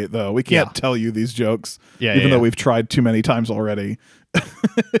appreciate, though. We can't tell you these jokes, even though we've tried too many times already.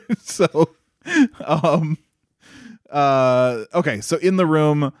 So, okay. So in the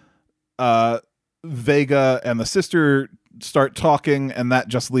room, Vega and the sister start talking, and that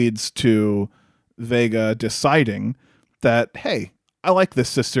just leads to Vega deciding that, hey, I like this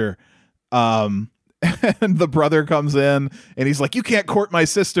sister. And the brother comes in and he's like, you can't court my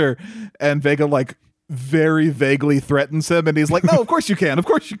sister. And Vega like very vaguely threatens him. And he's like, no, of course you can. Of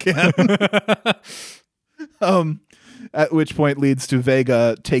course you can. At which point leads to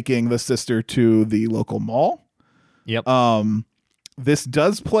Vega taking the sister to the local mall. Yep. This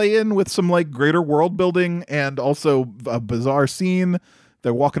does play in with some like greater world building and also a bizarre scene.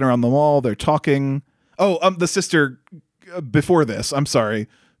 They're walking around the mall. They're talking. The sister before this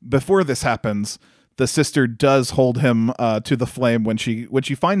happens, the sister does hold him to the flame when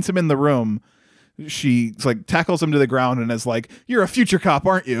she finds him in the room. She like tackles him to the ground and is like, "You're a future cop,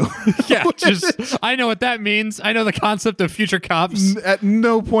 aren't you?" Yeah, I know what that means. I know the concept of future cops. At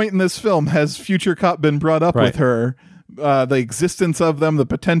no point in this film has future cop been brought up with her, the existence of them, the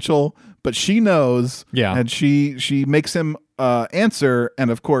potential, but she knows. Yeah, and she makes him answer,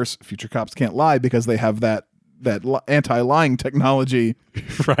 and of course, future cops can't lie because they have that anti-lying technology.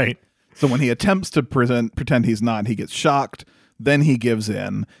 Right. So when he attempts to pretend he's not, he gets shocked. Then he gives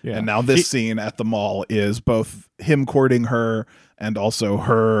in. Yeah. And now this scene at the mall is both him courting her and also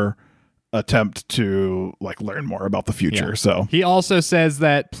her attempt to like learn more about the future. Yeah. So he also says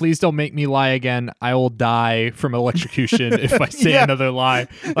that, please don't make me lie again. I will die from electrocution if I say another lie.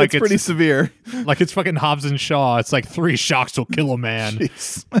 Like it's pretty severe. Like it's fucking Hobbs and Shaw. It's like 3 shocks will kill a man.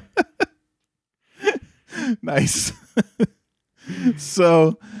 Nice.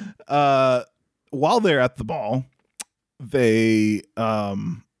 So while they're at the mall, they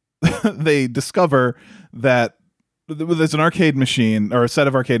they discover that there's an arcade machine or a set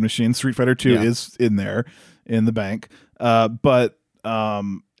of arcade machines. Street Fighter 2 is in there in the bank, but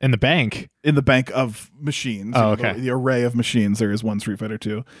in the bank of machines. Oh, okay. The array of machines. There is one Street Fighter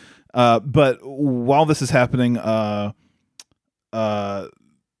 2. But while this is happening, I'm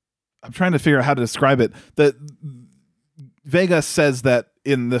trying to figure out how to describe it. That Vega says that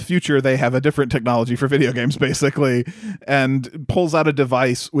in the future they have a different technology for video games, basically, and pulls out a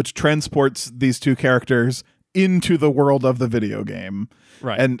device which transports these two characters into the world of the video game.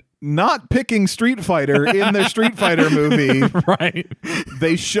 Right. And not picking Street Fighter in their Street Fighter movie. Right.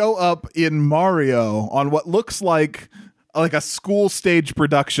 They show up in Mario on what looks like a school stage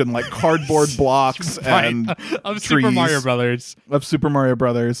production, like cardboard blocks and of trees Super Mario Brothers. Of Super Mario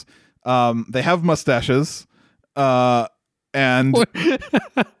Brothers. They have mustaches. And let me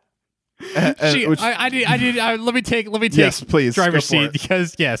take yes, please, driver's seat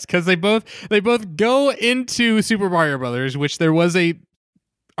because they both go into Super Mario Brothers, which there was a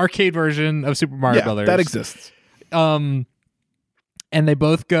arcade version of Super Mario Brothers. That exists. And they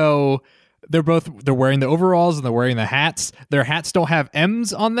both go. They're wearing the overalls and they're wearing the hats. Their hats don't have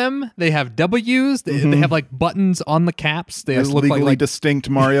M's on them. They have W's. They have like buttons on the caps. They look legally like distinct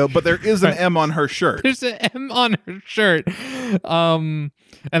Mario, but there is an M on her shirt. There's an M on her shirt. And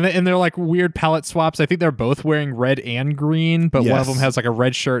they're like weird palette swaps. I think they're both wearing red and green, but one of them has like a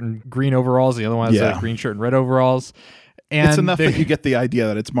red shirt and green overalls. The other one has a green shirt and red overalls. And it's enough that you get the idea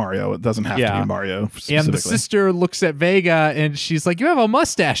that it's Mario. It doesn't have to be Mario specifically. And the sister looks at Vega and she's like, you have a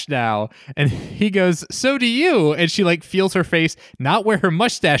mustache now. And he goes, so do you. And she like feels her face, not where her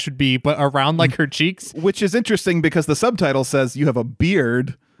mustache would be, but around like her cheeks. Which is interesting because the subtitle says you have a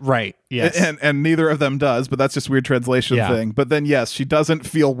beard. Right. Yes. And neither of them does, but that's just weird translation thing. But then, yes, she doesn't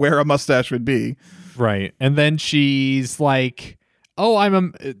feel where a mustache would be. Right. And then she's like,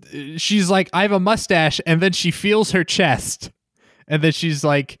 she's like, I have a mustache, and then she feels her chest, and then she's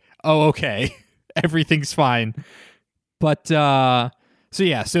like, oh, okay, everything's fine. But so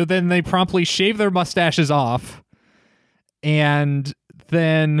then they promptly shave their mustaches off, and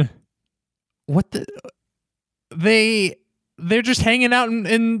then they're just hanging out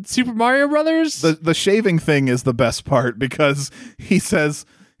in Super Mario Brothers. The shaving thing is the best part because he says,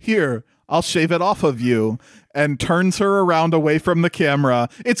 here, I'll shave it off of you, and turns her around away from the camera.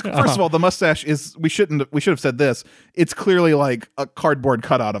 It's first of all, the mustache is we should have said this. It's clearly like a cardboard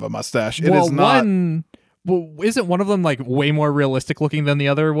cutout of a mustache. It is not. Isn't one of them like way more realistic looking than the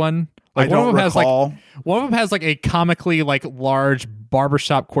other one? Like I don't recall. One of them has like a comically like large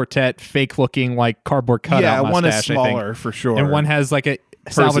barbershop quartet fake looking like cardboard cutout. Yeah, mustache, one is smaller for sure, and one has like a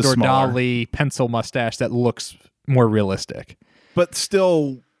Salvador Dali pencil mustache that looks more realistic, but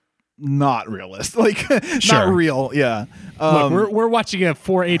still not realistic. Like not real. Yeah. Look, we're watching a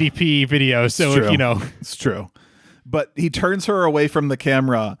 480p video, so if you know, it's true. But he turns her away from the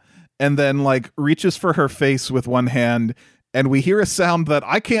camera and then like reaches for her face with one hand. And we hear a sound that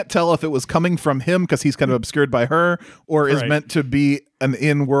I can't tell if it was coming from him because he's kind of obscured by her or is meant to be an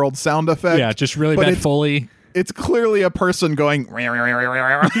in-world sound effect. Yeah, just really bad Foley. It's clearly a person going.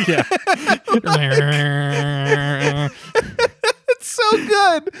 Yeah. It's so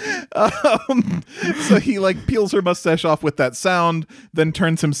good. So he like peels her mustache off with that sound, then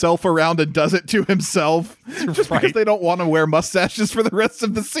turns himself around and does it to himself just because they don't want to wear mustaches for the rest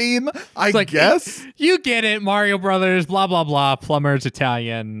of the scene. I guess you get it. Mario Brothers, blah blah blah. Plumber's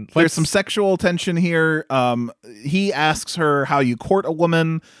Italian. There's some sexual tension here. He asks her how you court a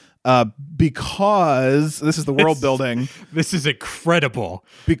woman. Because this is the world building. This is incredible.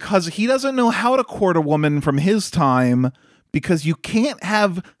 Because he doesn't know how to court a woman from his time. Because you can't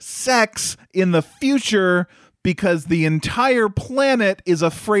have sex in the future because the entire planet is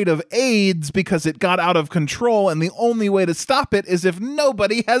afraid of AIDS because it got out of control, and the only way to stop it is if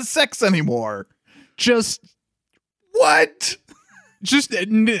nobody has sex anymore. Just what? Just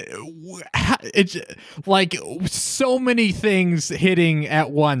it's like so many things hitting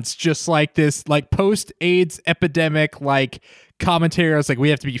at once, just like this like post-AIDS epidemic like commentary. I was like, we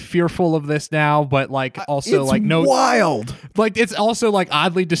have to be fearful of this now, but like also it's like no wild, like it's also like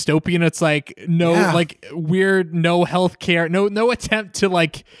oddly dystopian. It's like like weird, no healthcare, no attempt to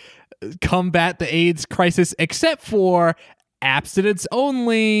like combat the AIDS crisis except for abstinence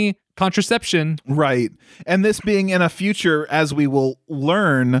only contraception. Right. And this being in a future, as we will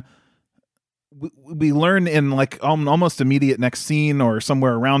learn, we learn in like almost immediate next scene or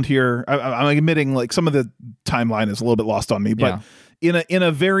somewhere around here. I'm admitting like some of the timeline is a little bit lost on me, but in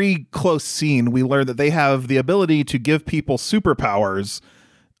a very close scene, we learn that they have the ability to give people superpowers,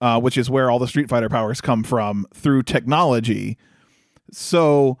 which is where all the Street Fighter powers come from, through technology.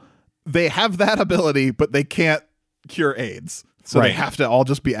 So they have that ability, but they can't cure AIDS. So they have to all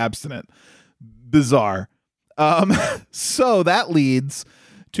just be abstinent. Bizarre. So that leads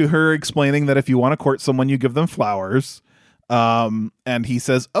to her explaining that if you want to court someone, you give them flowers. And he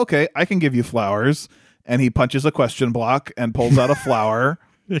says, okay, I can give you flowers. And he punches a question block and pulls out a flower.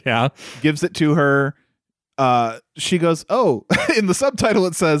 Yeah. Gives it to her. She goes, oh, in the subtitle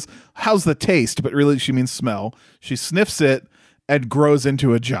it says, how's the taste? But really she means smell. She sniffs it and grows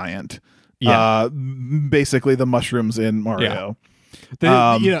into a giant. Yeah. Basically the mushrooms in Mario.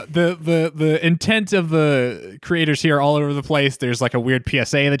 Yeah. The intent of the creators here all over the place. There's like a weird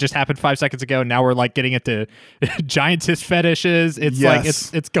PSA that just happened 5 seconds ago. Now we're like getting into giantess fetishes. It's like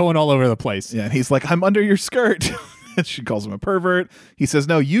it's going all over the place. Yeah, and he's like, I'm under your skirt. And she calls him a pervert. He says,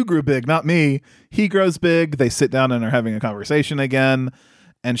 no, you grew big, not me. He grows big. They sit down and are having a conversation again.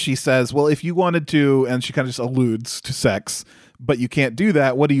 And she says, well, if you wanted to, and she kind of just alludes to sex, but you can't do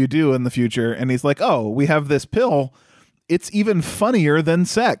that. What do you do in the future? And he's like, oh, we have this pill. it's even funnier than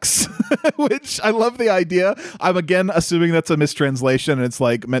sex, which I love the idea. I'm again assuming that's a mistranslation and it's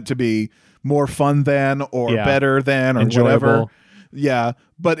like meant to be more fun than or better than or enjoyable. Whatever. Yeah,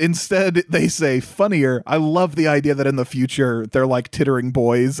 but instead they say funnier. I love the idea that in the future they're like tittering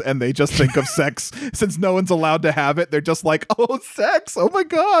boys and they just think of sex since no one's allowed to have it. They're just like, oh, sex. Oh my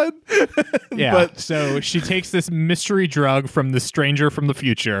God. Yeah. But so she takes this mystery drug from the stranger from the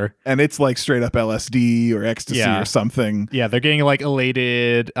future. And it's like straight up LSD or ecstasy or something. Yeah, they're getting like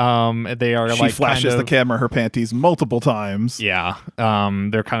elated. They are she like flashes the camera her panties multiple times. Yeah.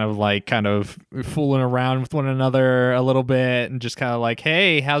 They're kind of fooling around with one another a little bit and just kind of like,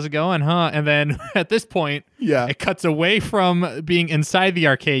 hey, how's it going, huh? And then at this point, it cuts away from being inside the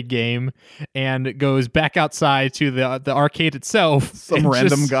arcade game and goes back outside to the arcade itself. Some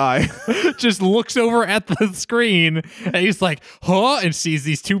random guy just looks over at the screen and he's like, huh? And sees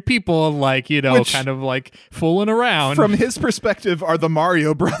these two people like, which, kind of like fooling around. From his perspective are the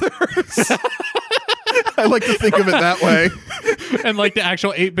Mario Brothers. I like to think of it that way. And like the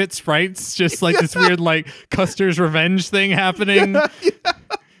actual 8-bit sprites, just like this weird like Custer's Revenge thing happening.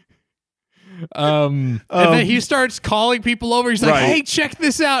 And then he starts calling people over. He's like, hey, check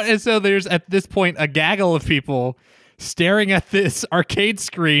this out. And so there's at this point a gaggle of people staring at this arcade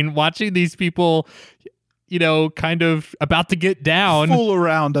screen, watching these people, kind of about to get down, fool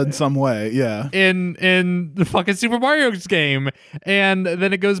around in some way, in the fucking Super Mario's game. And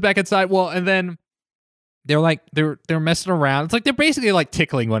then it goes back inside. Well, and then they're like they're messing around. It's like they're basically like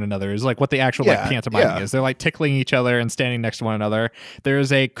tickling one another is like what the actual like pantomime is. They're like tickling each other and standing next to one another.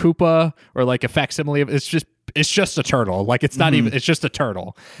 There's a Koopa or like a facsimile of it's just a turtle. Like it's not even, it's just a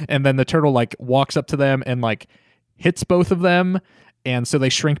turtle. And then the turtle like walks up to them and like hits both of them, and so they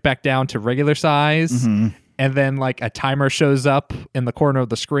shrink back down to regular size. And then like a timer shows up in the corner of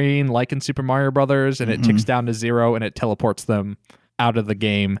the screen like in Super Mario Brothers, and it ticks down to 0 and it teleports them out of the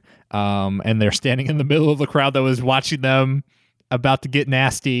game. And they're standing in the middle of the crowd that was watching them about to get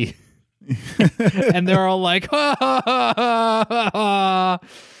nasty. And they're all like, ha, ha, ha, ha, ha.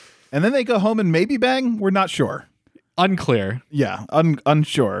 And then they go home and maybe bang. We're not sure. Unclear. Yeah,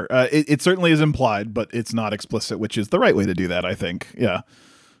 unsure. It certainly is implied, but it's not explicit, which is the right way to do that, I think. Yeah.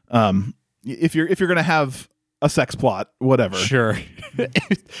 If you're going to have a sex plot, whatever. Sure.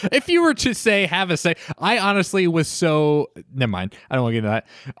 If you were to say have a sex, I honestly was so never mind. I don't want to get into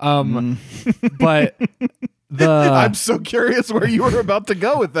that. But I'm so curious where you were about to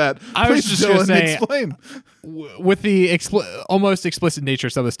go with that. I was just going to say, explain. With the almost explicit nature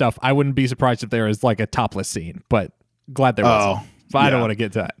of some of the stuff, I wouldn't be surprised if there is like a topless scene, but glad there wasn't. But I don't want to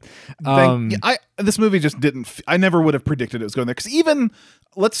get to that. This movie just didn't. I never would have predicted it was going there, because even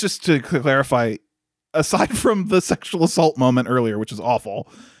let's just to clarify. Aside from the sexual assault moment earlier, which is awful,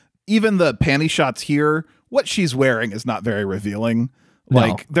 even the panty shots here, what she's wearing is not very revealing. No.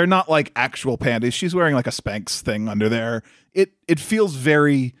 Like they're not like actual panties. She's wearing like a Spanx thing under there. It feels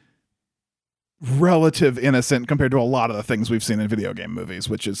very relative innocent compared to a lot of the things we've seen in video game movies,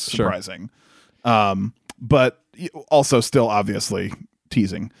 which is surprising. But also still obviously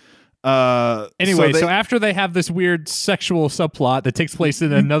teasing. Anyway, so after they have this weird sexual subplot that takes place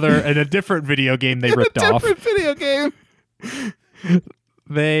in a different video game they ripped off. Video game.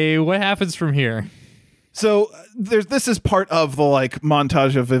 What happens from here? So this is part of the like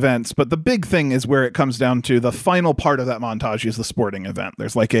montage of events, but the big thing is where it comes down to the final part of that montage is the sporting event.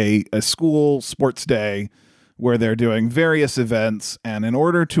 There's like a school sports day where they're doing various events, and in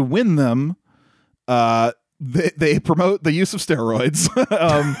order to win them, they promote the use of steroids.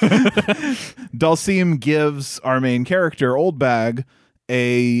 Dhalsim gives our main character, Oldbag,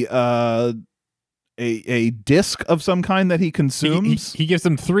 a disc of some kind that he consumes. He gives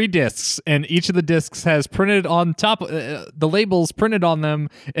them 3 discs, and each of the discs has printed on top the labels printed on them.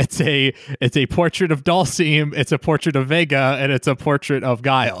 It's a portrait of Dhalsim, it's a portrait of Vega, and it's a portrait of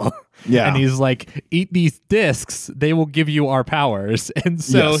Guile. Yeah. And he's like, eat these discs, they will give you our powers. And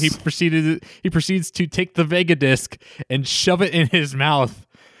so he proceeds to take the Vega disc and shove it in his mouth,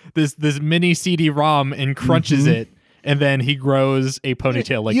 this mini CD-ROM, and crunches it. And then he grows a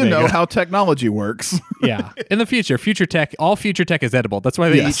ponytail like Vega. You know how technology works. Yeah. In the future tech, all future tech is edible. That's why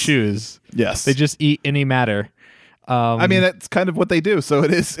they eat shoes. Yes. They just eat any matter. I mean, that's kind of what they do. So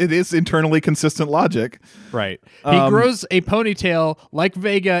it is internally consistent logic. Right. He grows a ponytail like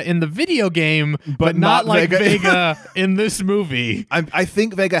Vega in the video game, but not like Vega in this movie. I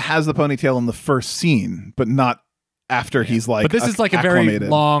think Vega has the ponytail in the first scene, but not after he's like. But this is like a very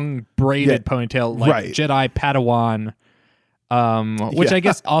long braided ponytail, like Jedi Padawan. Which I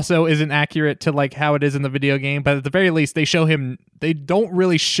guess also isn't accurate to like how it is in the video game, but at the very least they don't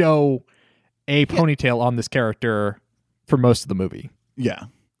really show a ponytail on this character for most of the movie. Yeah.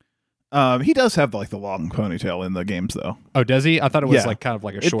 He does have like the long ponytail in the games though. Oh, does he? I thought it was like kind of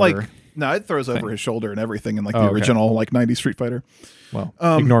like a shorter. No, it throws over his shoulder and everything in like the original like 90s Street Fighter. Well,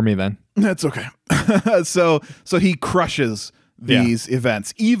 ignore me then. That's okay. So he crushes these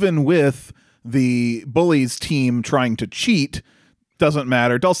events, even with the bullies team trying to cheat. Doesn't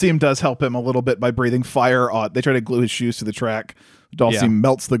matter. Dhalsim does help him a little bit by breathing fire on. They try to glue his shoes to the track. Dhalsim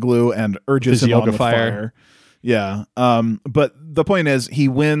melts the glue and urges him on with fire. Yeah. But the point is, he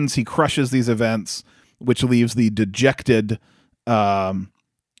wins. He crushes these events, which leaves the dejected bully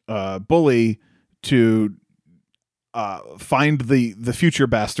to find the future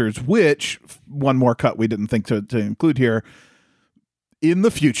bastards, which, one more cut we didn't think to include here. In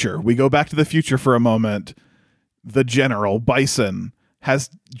the future, we go back to the future for a moment. The General, Bison, has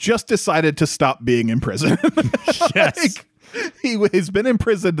just decided to stop being in prison. Yes. He's been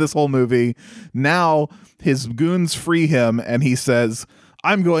imprisoned this whole movie. Now his goons free him, and he says,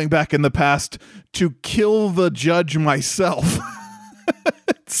 I'm going back in the past to kill the judge myself.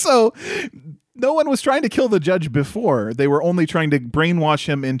 So no one was trying to kill the judge before. They were only trying to brainwash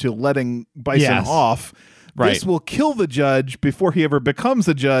him into letting Bison off. Right. This will kill the judge before he ever becomes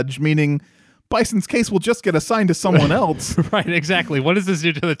a judge, meaning Bison's case will just get assigned to someone else. Right, exactly. What does this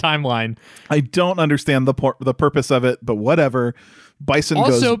do to the timeline? I don't understand the purpose of it, but whatever. Bison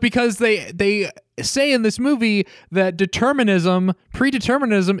also, because they say in this movie that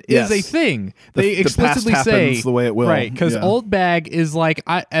predeterminism is a thing. They explicitly say the way it will. Right, because Old Bag is like,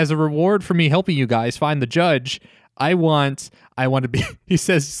 as a reward for me helping you guys find the judge, I want to be, he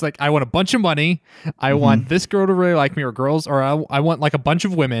says, it's like, I want a bunch of money. I want this girl to really like me, or girls, or I want like a bunch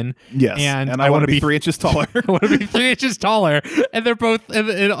of women. Yes. And I want to be 3 inches taller. I want to be 3 inches taller. And they're both,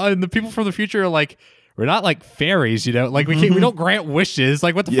 and the people from the future are like, we're not like fairies, like we don't grant wishes.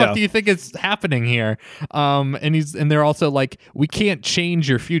 Like, what the fuck do you think is happening here? And they're also like, we can't change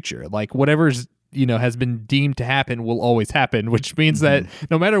your future. Like, whatever's, has been deemed to happen will always happen, which means that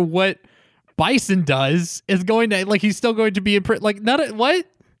no matter what Bison does, is going to, like, he's still going to be in prison. Like, what?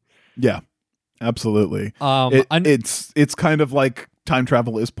 Yeah, absolutely. It's kind of like time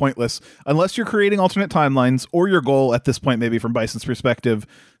travel is pointless unless you're creating alternate timelines, or your goal at this point, maybe from Bison's perspective,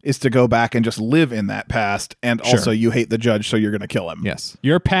 is to go back and just live in that past. And also, you hate the judge, so you're going to kill him. Yes,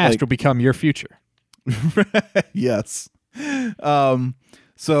 your past will become your future. Yes.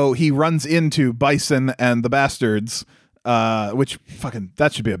 So he runs into Bison and the Bastards. Which fucking,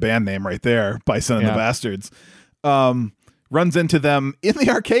 that should be a band name right there, Bison and the Bastards. Runs into them in the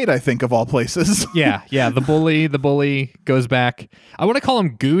arcade, I think, of all places. yeah. The bully goes back. I want to call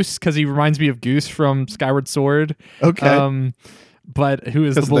him Goose because he reminds me of Goose from Skyward Sword. Okay. But who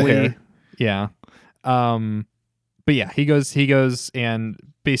is the bully? Yeah. But yeah, he goes, and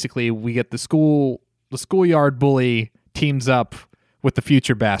basically we get the schoolyard bully teams up with the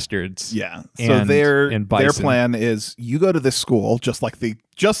future bastards. Yeah. So their plan is, you go to this school, just like the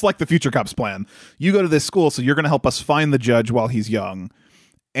future cops plan. You go to this school, so you're going to help us find the judge while he's young.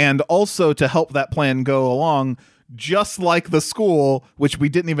 And also, to help that plan go along, just like the school, which we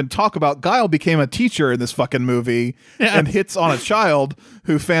didn't even talk about, Guile became a teacher in this fucking movie and hits on a child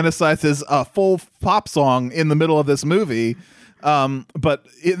who fantasizes a full pop song in the middle of this movie. But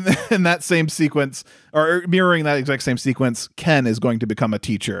in that same sequence, or mirroring that exact same sequence, Ken is going to become a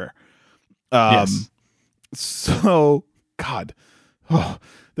teacher. Yes. So, God,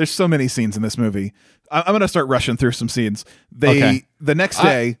 there's so many scenes in this movie. I'm going to start rushing through some scenes. The next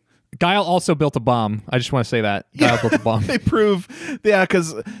day, Guile also built a bomb. I just want to say that Guile built a bomb. They prove,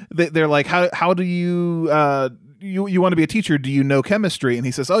 because they're like, how do you you want to be a teacher? Do you know chemistry? And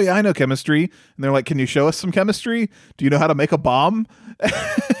he says, oh yeah, I know chemistry. And they're like, can you show us some chemistry? Do you know how to make a bomb?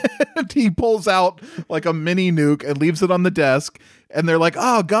 And he pulls out like a mini nuke and leaves it on the desk. And they're like,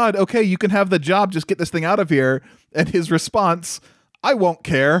 oh God, okay, you can have the job. Just get this thing out of here. And his response, I won't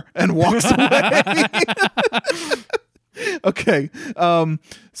care, and walks away. Okay.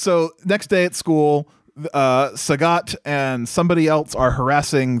 So next day at school, Sagat and somebody else are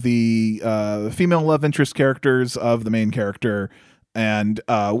harassing the female love interest characters of the main character, and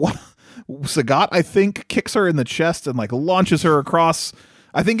Sagat, I think, kicks her in the chest and like launches her across.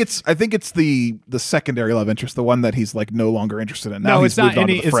 I think it's the secondary love interest, the one that he's like no longer interested in. Now no, he's it's not moved on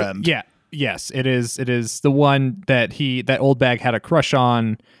any. to the friend. Yes, it is. It is the one that Old Bag had a crush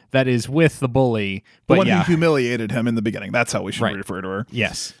on. That is with the bully, but the one who humiliated him in the beginning. That's how we should refer to her.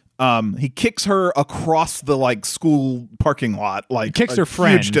 Yes. He kicks her across the like school parking lot, like he kicks her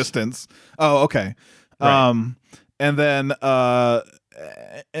friend huge distance. Oh, okay. Right. And then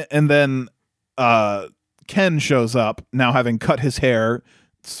Ken shows up, now having cut his hair,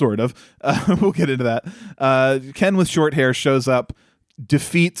 sort of. We'll get into that. Ken with short hair shows up,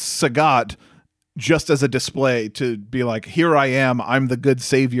 defeats Sagat just as a display to be like, here I am, I'm the good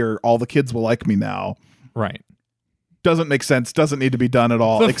savior, all the kids will like me now. Right. Doesn't make sense, doesn't need to be done at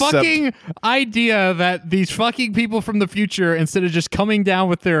all. The fucking idea that these fucking people from the future, instead of just coming down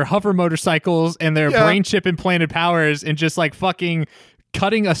with their hover motorcycles and their brain chip implanted powers and just like fucking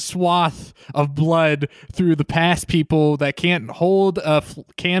cutting a swath of blood through the past people that can't hold a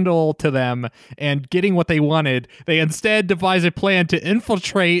candle to them and getting what they wanted, they instead devise a plan to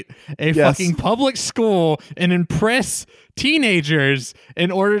infiltrate a fucking public school and impress teenagers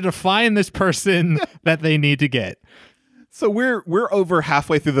in order to find this person that they need to get. So we're over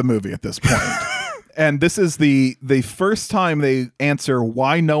halfway through the movie at this point. And this is the first time they answer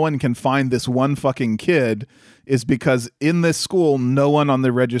why no one can find this one fucking kid is because in this school, no one on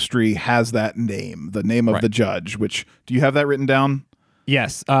the registry has that name, the name of the judge, which, do you have that written down?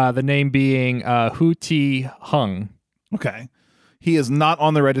 Yes. The name being Hu Ti Hung. Okay. He is not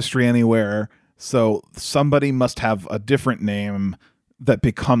on the registry anywhere. So somebody must have a different name that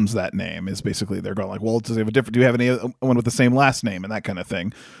becomes that name. Is basically they're going like, well, do you have anyone with the same last name and that kind of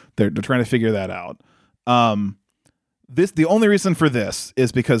thing? They're trying to figure that out. The only reason for this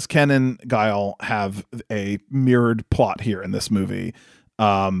is because Ken and Guile have a mirrored plot here in this movie.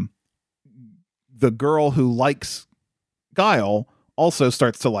 The girl who likes Guile also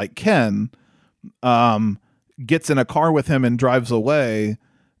starts to like Ken, gets in a car with him and drives away.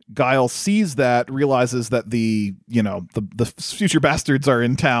 Guile sees that, realizes that the future bastards are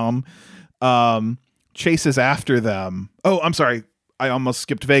in town, chases after them. Oh, I'm sorry. I almost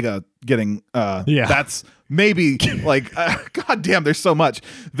skipped Vega getting, that's maybe like, God damn, there's so much.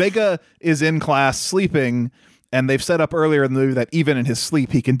 Vega is in class sleeping, and they've set up earlier in the movie that even in his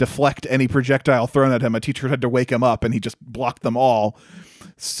sleep, he can deflect any projectile thrown at him. A teacher had to wake him up, and he just blocked them all.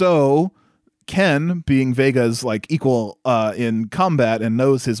 So Ken, being Vega's like equal in combat and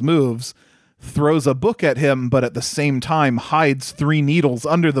knows his moves, throws a book at him, but at the same time hides 3 needles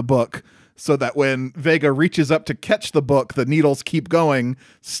under the book, so that when Vega reaches up to catch the book, the needles keep going,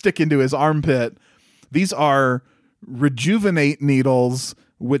 stick into his armpit. These are rejuvenate needles,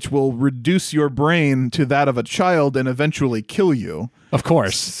 which will reduce your brain to that of a child and eventually kill you. Of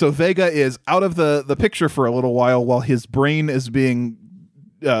course. So Vega is out of the picture for a little while his brain is being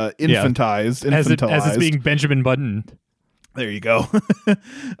infantilized. As it's being Benjamin Button. There you go.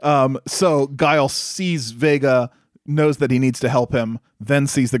 So Guile sees Vega, knows that he needs to help him, then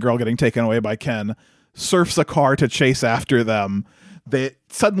sees the girl getting taken away by Ken, surfs a car to chase after them. They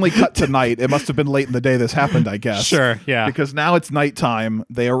suddenly cut to night. It must have been late in the day this happened, I guess. Sure, yeah. Because now it's nighttime.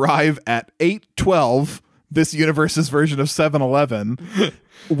 They arrive at 8:12, this universe's version of 7-Eleven,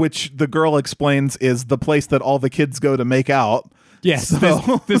 which the girl explains is the place that all the kids go to make out. Yes,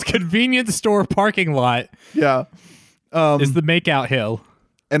 so, this convenience store parking lot is the makeout hill.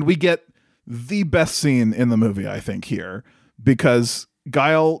 And we get the best scene in the movie, I think, here, because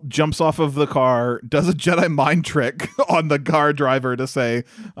Guile jumps off of the car, does a Jedi mind trick on the car driver to say,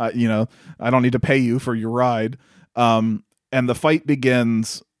 I don't need to pay you for your ride. And the fight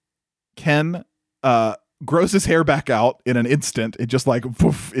begins. Ken grows his hair back out in an instant. It just like,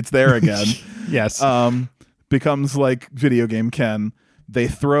 poof, it's there again. Yes. Becomes like video game Ken. They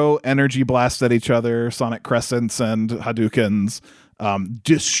throw energy blasts at each other, Sonic Crescents and Hadoukens.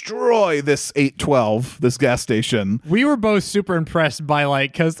 Destroy this 812, this gas station. We were both super impressed by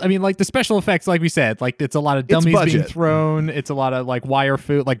because the special effects, like we said, it's a lot of dummies being thrown. It's a lot of wire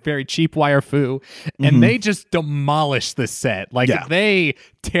fu, very cheap wire fu, and they just demolish this set. They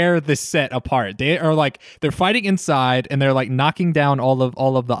tear this set apart. They are they're fighting inside, and they're knocking down all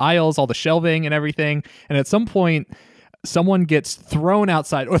of the aisles, all the shelving and everything. And at some point, someone gets thrown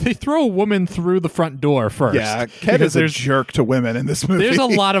outside, or they throw a woman through the front door first. Yeah, Ken is a jerk to women in this movie. There's a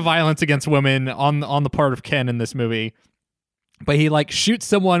lot of violence against women on the part of Ken in this movie. But he shoots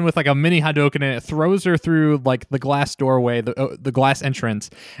someone with a mini Hadouken, and it throws her through the glass doorway, the glass entrance.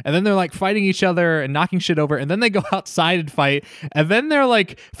 And then they're fighting each other and knocking shit over. And then they go outside and fight. And then they're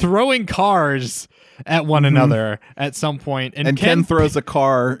throwing cars at one another at some point. And Ken throws a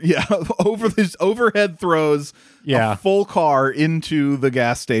car, over this overhead throws a full car into the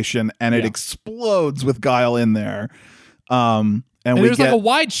gas station, and it explodes with Guile in there. And we there's a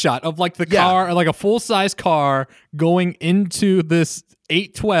wide shot of the car, a full size car going into this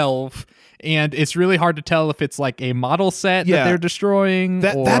 812 and it's really hard to tell if it's like a model set that they're destroying.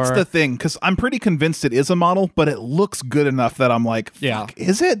 That's the thing, because I'm pretty convinced it is a model, but it looks good enough that I'm like, fuck,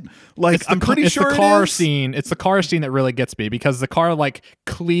 is it? Like, I'm pretty sure it's the car scene. It's the car scene that really gets me, because the car like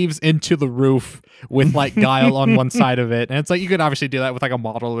cleaves into the roof with like Guile on one side of it, and it's like you could obviously do that with like a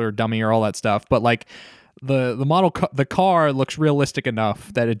model or a dummy or all that stuff, but like the car looks realistic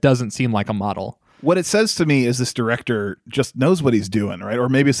enough that it doesn't seem like a model. What it says to me is this director just knows what he's doing, right? Or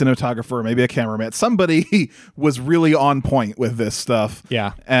maybe a cinematographer, or maybe a cameraman. Somebody was really on point with this stuff.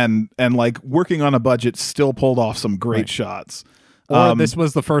 Yeah. And like working on a budget still pulled off some great shots. Or this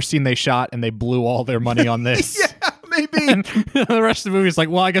was the first scene they shot and they blew all their money on this. Yeah, maybe. And the rest of the movie is like,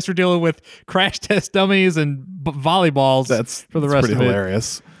 well, I guess we're dealing with crash test dummies and volleyballs for the rest of it. Pretty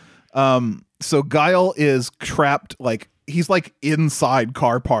hilarious. So Guile is trapped, like, he's like inside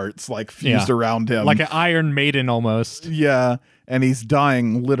car parts, like fused around him. Like an Iron Maiden almost. Yeah. And he's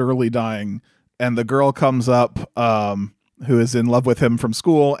dying, literally dying. And the girl comes up, who is in love with him from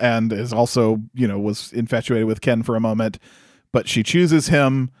school and is also, was infatuated with Ken for a moment. But she chooses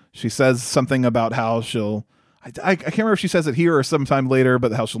him. She says something about how she'll... I can't remember if she says it here or sometime later,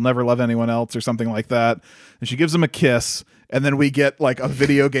 but how she'll never love anyone else or something like that. And she gives him a kiss, and then we get like a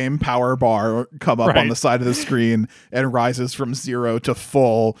video game power bar come up on the side of the screen and rises from 0 to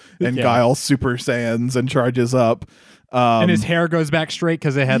full, and Guile Super Saiyans and charges up. And his hair goes back straight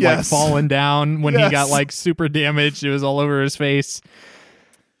because it had like fallen down when he got like super damaged. It was all over his face.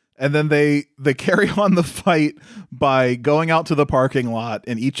 And then they carry on the fight by going out to the parking lot,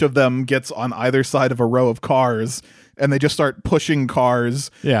 and each of them gets on either side of a row of cars, and they just start pushing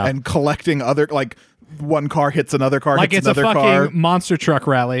cars and collecting other, like one car hits another car, like hits it's another a fucking car. monster truck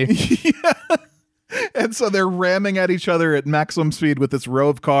rally. And so they're ramming at each other at maximum speed with this row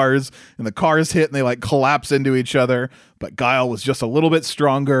of cars, and the cars hit and they like collapse into each other. But Guile was just a little bit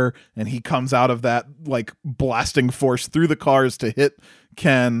stronger, and he comes out of that like blasting force through the cars to hit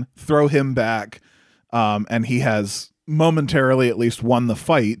Ken, throw him back, and he has momentarily at least won the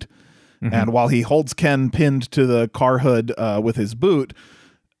fight. Mm-hmm. And while he holds Ken pinned to the car hood with his boot,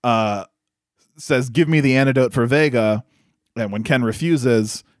 says, "Give me the antidote for Vega." And when Ken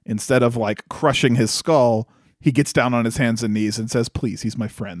refuses, instead of like crushing his skull, he gets down on his hands and knees and says, "Please, he's my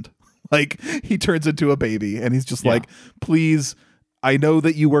friend." Like, he turns into a baby, and he's just like, "Please, I know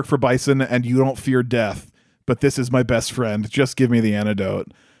that you work for Bison and you don't fear death, but this is my best friend. Just give me the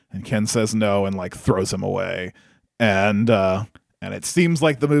antidote." And Ken says no and like throws him away. And it seems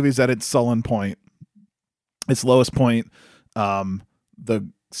like the movie's at its sullen point, its lowest point. The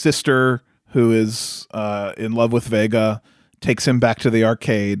sister, who is in love with Vega, takes him back to the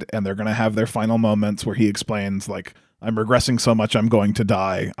arcade, and they're going to have their final moments where he explains, like, "I'm regressing so much, I'm going to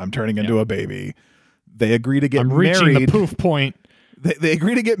die. I'm turning into a baby." They agree to get married. I'm reaching the poof point. They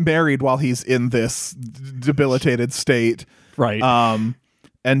agree to get married while he's in this debilitated state. Right.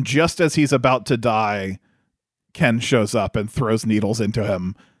 And just as he's about to die, Ken shows up and throws needles into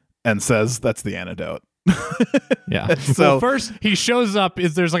him and says, "That's the antidote." Yeah. So first he shows up,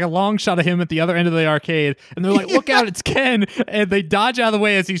 there's like a long shot of him at the other end of the arcade, and they're like, "Look out, it's Ken." And they dodge out of the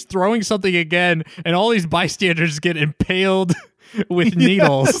way as he's throwing something again, and all these bystanders get impaled with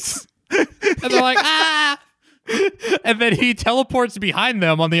needles. And they're like, "Ah!" And then he teleports behind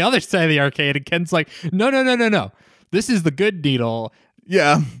them on the other side of the arcade, and Ken's like, No. This is the good needle.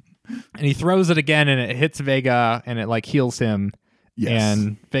 Yeah. And he throws it again, and it hits Vega, and it like heals him. Yes.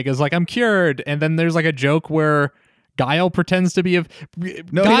 And Vega's like, "I'm cured." And then there's like a joke where Guile pretends to be he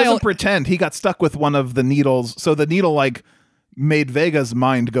doesn't pretend. He got stuck with one of the needles. So the needle like made Vega's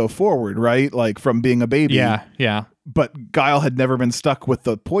mind go forward, right? Like from being a baby. Yeah. But Guile had never been stuck with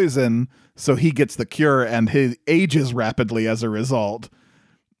the poison, so he gets the cure and he ages rapidly as a result.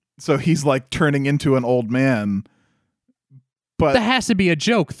 So he's like turning into an old man. But that has to be a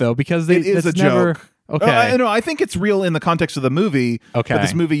joke, though, because it is a joke. Okay. No, I think it's real in the context of the movie. Okay. But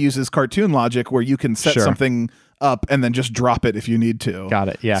this movie uses cartoon logic where you can set something up and then just drop it if you need to. Got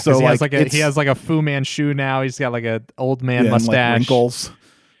it. Yeah. So he has like a Fu Manchu now. He's got like a old man mustache, and like wrinkles.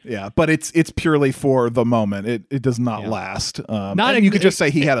 Yeah, but it's purely for the moment. It does not last. You could just say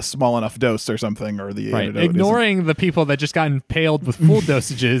he had a small enough dose or something, or the antidote ignoring the people that just got impaled with full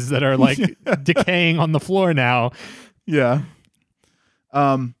dosages that are like decaying on the floor now. Yeah.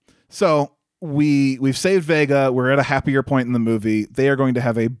 So we've saved Vega. We're at a happier point in the movie. They are going to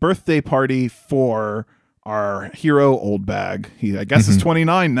have a birthday party for our hero, Old Bag. He, I guess, is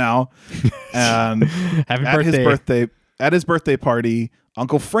 29 now. And at his birthday party,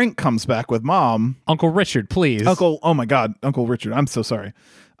 Uncle Frank comes back with Mom. Uncle Richard, please. Oh my God, Uncle Richard. I'm so sorry.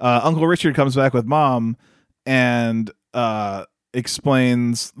 Uncle Richard comes back with Mom, and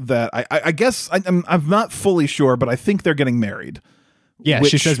explains that I guess I'm not fully sure, but I think they're getting married. Yeah,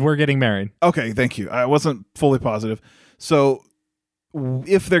 she says we're getting married. Okay, thank you. I wasn't fully positive. So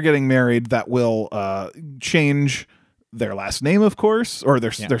if they're getting married, that will change their last name, of course, or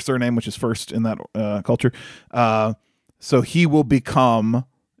their surname, which is first in that culture. So he will become.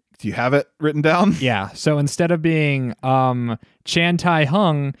 Do you have it written down? Yeah. So instead of being Chan Tai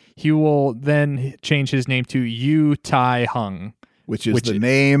Hung, he will then change his name to Yu Tai Hung, which is the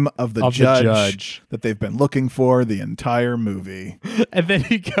name of the judge that they've been looking for the entire movie. And then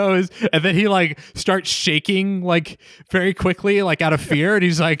he goes, and then he like starts shaking like very quickly, like out of fear. And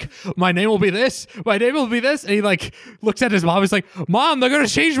he's like, my name will be this. My name will be this. And he like looks at his mom. He's like, Mom, they're going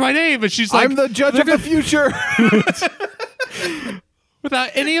to change my name. And she's like, I'm the judge of the future.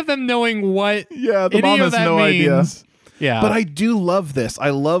 Without any of them knowing what the mom has no idea. Yeah. But I do love this. I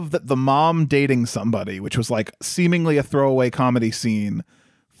love that the mom dating somebody, which was like seemingly a throwaway comedy scene,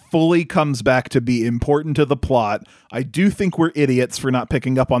 fully comes back to be important to the plot. I do think we're idiots for not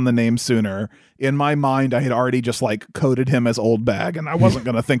picking up on the name sooner. In my mind, I had already just like coded him as Old Bag, and I wasn't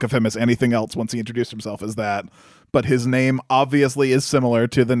going to think of him as anything else once he introduced himself as that. But his name obviously is similar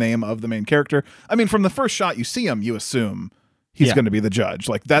to the name of the main character. I mean, from the first shot you see him, you assume he's going to be the judge.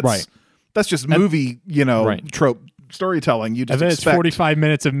 Like that's just movie, trope storytelling. You just and then expect. It's 45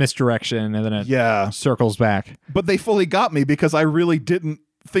 minutes of misdirection, and then it circles back. But they fully got me because I really didn't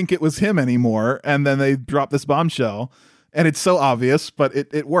think it was him anymore, and then they dropped this bombshell, and it's so obvious, but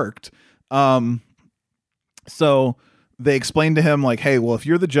it worked. So they explained to him like, hey, well, if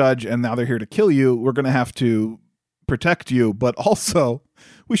you're the judge and now they're here to kill you, we're going to have to protect you, but also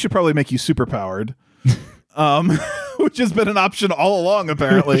we should probably make you superpowered. Which has been an option all along,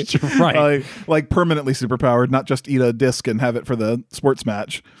 apparently. Right. Like permanently superpowered, not just eat a disc and have it for the sports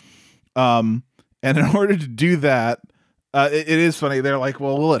match. And in order to do that, it is funny. They're like,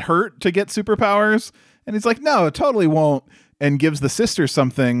 well, will it hurt to get superpowers? And he's like, no, it totally won't. And gives the sister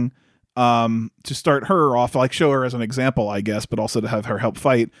something to start her off, like show her as an example, I guess, but also to have her help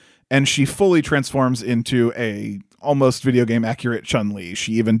fight. And she fully transforms into a almost video game accurate Chun-Li.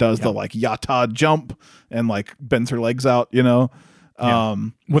 She even does the like yata jump and like bends her legs out,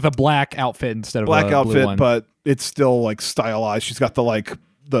 with a black outfit instead of black a outfit, blue one. but it's still like stylized. She's got the like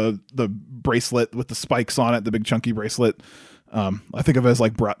the bracelet with the spikes on it, the big chunky bracelet. I think of it as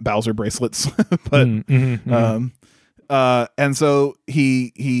like Bowser bracelets, but and so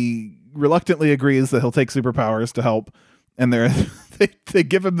he reluctantly agrees that he'll take superpowers to help. And they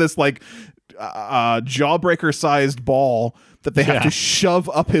give him this like jawbreaker sized ball that they have to shove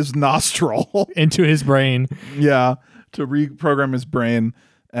up his nostril into his brain. Yeah, to reprogram his brain,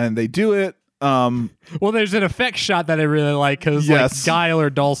 and they do it. Well, there's an effect shot that I really like because like Guile or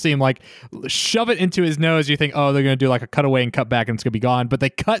Dulcim like shove it into his nose. You think, oh, they're gonna do like a cutaway and cut back and it's gonna be gone, but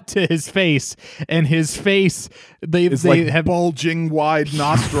they cut to his face, and his face they have bulging wide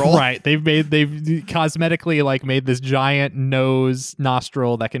nostril. Right, they've cosmetically like made this giant nose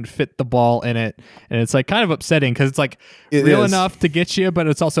nostril that can fit the ball in it, and it's like kind of upsetting because it's like real enough to get you, but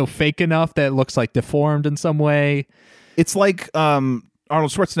it's also fake enough that it looks like deformed in some way. It's like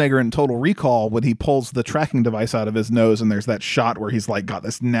Arnold Schwarzenegger in Total Recall when he pulls the tracking device out of his nose, and there's that shot where he's like got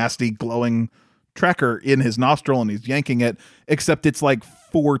this nasty glowing tracker in his nostril and he's yanking it, except it's like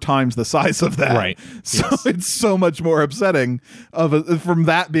 4 times the size of that. Right. So it's so much more upsetting from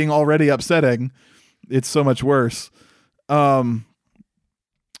that being already upsetting. It's so much worse. But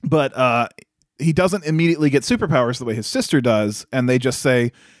he doesn't immediately get superpowers the way his sister does. And they just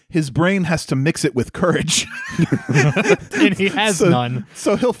say, his brain has to mix it with courage. And he has none.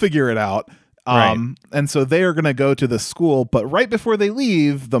 So he'll figure it out. And so they are going to go to the school, but right before they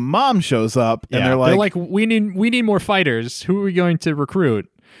leave, the mom shows up and they're like, we need more fighters. Who are we going to recruit?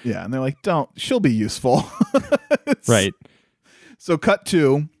 Yeah. And they're like, she'll be useful. Right. So cut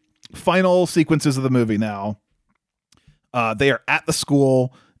to final sequences of the movie now. They are at the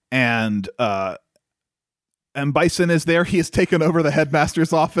school and Bison is there. He has taken over the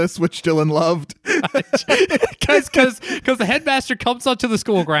headmaster's office, which Dylan loved. Because the headmaster comes onto the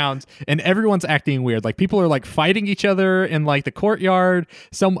school grounds and everyone's acting weird. Like people are like fighting each other in like the courtyard.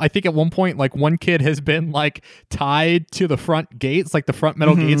 I think at one point, like one kid has been like tied to the front gates, like the front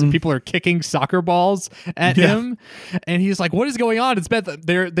metal gates, and people are kicking soccer balls at him. And he's like, what is going on? It's bad.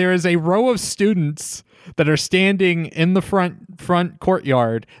 There is a row of students that are standing in the front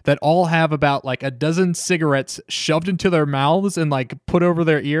courtyard that all have about like a dozen cigarettes shoved into their mouths and like put over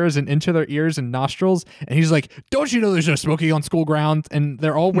their ears and into their ears and nostrils. And he's like, "Don't you know there's no smoking on school grounds?" And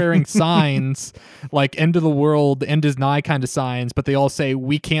they're all wearing signs like "End of the world, end is nigh" kind of signs, but they all say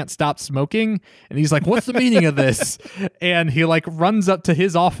 "We can't stop smoking." And he's like, "What's the meaning of this?" And he like runs up to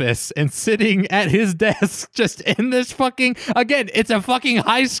his office, and sitting at his desk just in this fucking, again, it's a fucking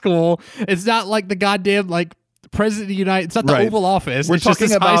high school. It's not like the goddamn like president of the United. It's not the Oval Office. We're it's talking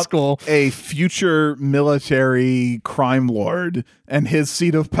just this about high school. A future military crime lord, and his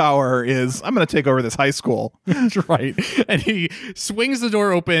seat of power is, I'm going to take over this high school. That's right. And he swings the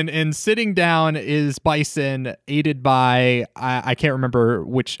door open, and sitting down is Bison, aided by I can't remember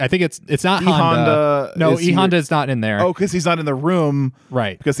which. I think it's not Honda. No, Honda is not in there. Oh, because he's not in the room,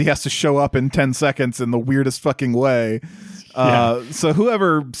 right? Because he has to show up in 10 seconds in the weirdest fucking way. So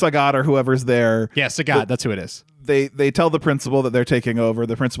whoever, Sagat or whoever's there. Yeah, Sagat, that's who it is. They tell the principal that they're taking over.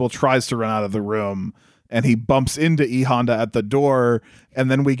 The principal tries to run out of the room, and he bumps into E. Honda at the door.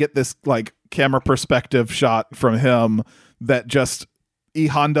 And then we get this like camera perspective shot from him that just E.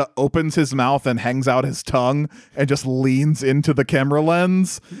 Honda opens his mouth and hangs out his tongue and just leans into the camera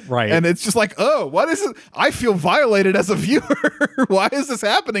lens. Right. And it's just like, oh, what is it? I feel violated as a viewer. Why is this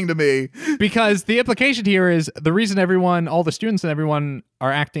happening to me? Because the implication here is the reason all the students and everyone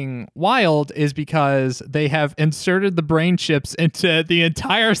are acting wild is because they have inserted the brain chips into the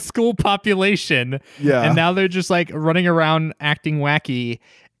entire school population. Yeah. And now they're just like running around acting wacky.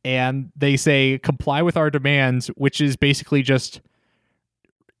 And they say, comply with our demands, which is basically just,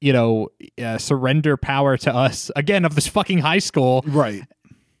 surrender power to us, again, of this fucking high school. Right.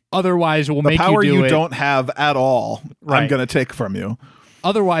 Otherwise, we'll make power you do you it. Don't have at all. Right. I'm going to take from you.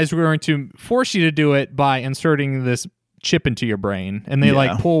 Otherwise, we're going to force you to do it by inserting this chip into your brain. And they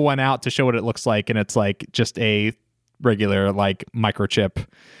like pull one out to show what it looks like. And it's like just a regular like microchip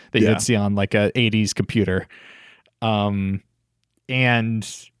that you would see on like a 80s computer. And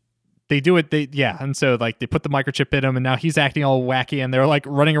they do it. And so like they put the microchip in him, and now he's acting all wacky, and they're like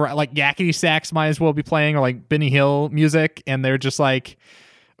running around like Yakety Sax might as well be playing, or like Benny Hill music, and they're just like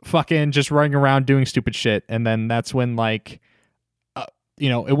fucking just running around doing stupid shit. And then that's when like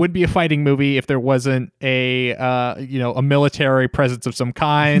it would be a fighting movie if there wasn't a military presence of some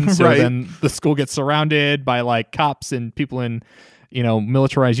kind. So then the school gets surrounded by like cops and people in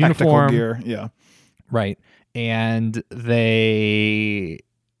militarized uniform gear. Yeah, right. And they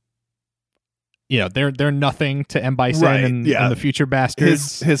they're nothing to M. Bison and the future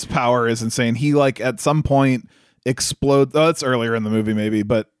bastards. His power is insane. He like at some point explodes. Oh, it's earlier in the movie maybe,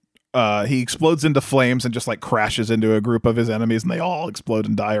 but he explodes into flames and just like crashes into a group of his enemies, and they all explode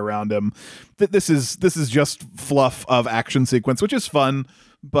and die around him. This is just fluff of action sequence, which is fun,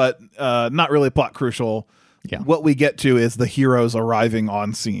 but not really plot crucial. Yeah. What we get to is the heroes arriving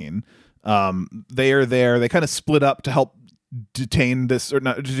on scene. They are there. They kind of split up to help detain this, or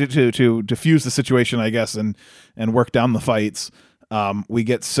not, to diffuse the situation, I guess, and work down the fights. We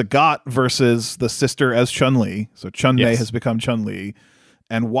get Sagat versus the sister as Chun-Li. So Chun-Mei has become Chun-Li.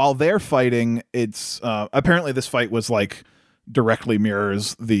 And while they're fighting, it's apparently this fight was like directly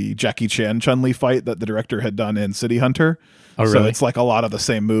mirrors the Jackie Chan Chun-Li fight that the director had done in City Hunter. Oh, really? So it's like a lot of the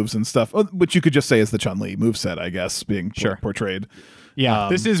same moves and stuff, which you could just say is the Chun-Li moveset, I guess, being portrayed. Yeah,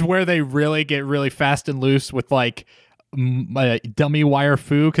 this is where they really get really fast and loose with like dummy wire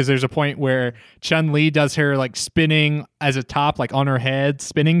fu, because there's a point where Chun-Li does her like spinning as a top, like on her head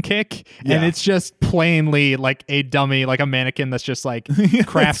spinning kick, and it's just plainly like a dummy, like a mannequin that's just like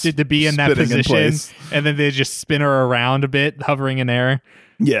crafted to be in that position, and then they just spin her around a bit, hovering in air.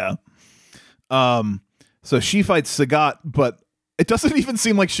 Yeah. So she fights Sagat, but it doesn't even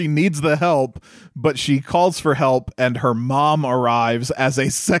seem like she needs the help, but she calls for help, and her mom arrives as a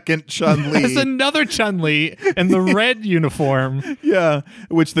second Chun-Li. As another Chun-Li in the red uniform. Yeah,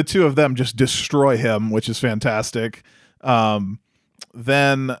 which the two of them just destroy him, which is fantastic. Then,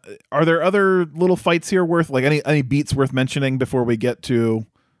 are there other little fights here worth, like any beats worth mentioning before we get to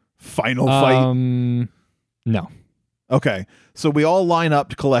final fight? No. Okay, so we all line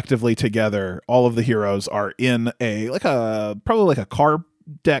up collectively together. All of the heroes are in probably a car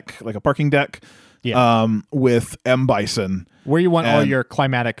deck, like a parking deck, with M. Bison. Where you want all your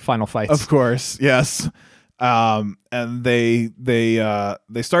climatic final fights. Of course, yes. And they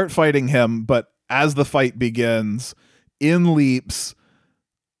start fighting him, but as the fight begins, in leaps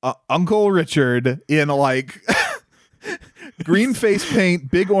Uncle Richard in like Green face paint,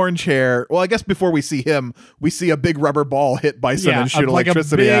 big orange hair. Well, I guess before we see him, we see a big rubber ball hit Bison and shoot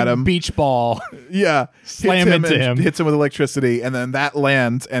electricity at him. Beach ball. Yeah. Slam into him. Hits him with electricity, and then that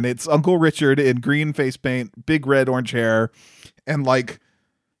lands, and it's Uncle Richard in green face paint, big red orange hair, and like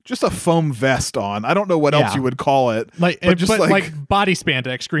just a foam vest on. I don't know what else you would call it. But body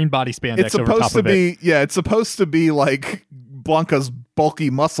spandex, green body spandex. It's supposed to be it's supposed to be like Blanca's bulky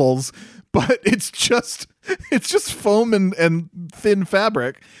muscles, but it's just foam and thin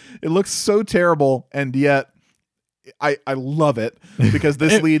fabric. It looks so terrible, and yet I love it because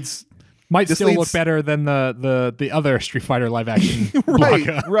this might look better than the other Street Fighter live action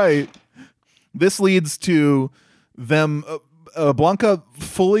Blanca. Right. This leads to them. Blanca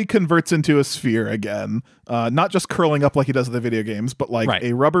fully converts into a sphere again, not just curling up like he does in the video games, but like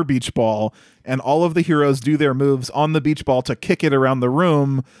a rubber beach ball, and all of the heroes do their moves on the beach ball to kick it around the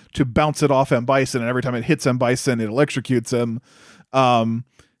room to bounce it off M. Bison, and every time it hits M. Bison, it electrocutes him.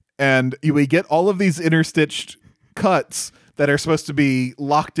 And we get all of these interstitched cuts that are supposed to be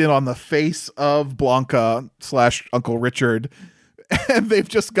locked in on the face of Blanca / Uncle Richard, and they've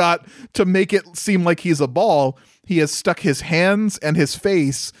just got to make it seem like he's a ball. He has stuck his hands and his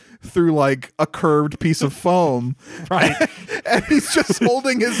face through like a curved piece of foam. Right. And he's just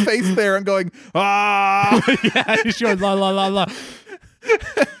holding his face there and going, ah. Yeah, he's going, la, la, la, la.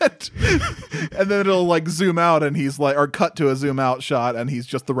 And then it'll like zoom out and he's like, or cut to a zoom out shot and he's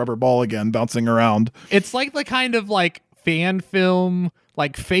just the rubber ball again bouncing around. It's like the kind of like fan film,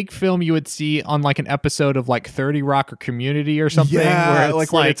 like fake film you would see on like an episode of like 30 Rock or Community or something. Yeah, where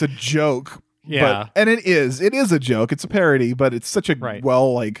it's like it's a joke. Yeah. And it is a joke. It's a parody, but it's such a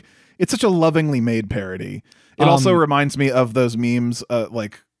it's such a lovingly made parody. It also reminds me of those memes,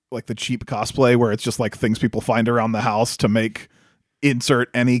 like the cheap cosplay where it's just like things people find around the house to insert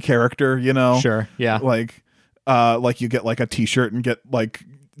any character, you know? Sure. Yeah. Like you get like a t-shirt and get like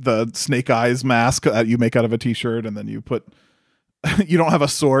the Snake Eyes mask that you make out of a t-shirt, and then you put you don't have a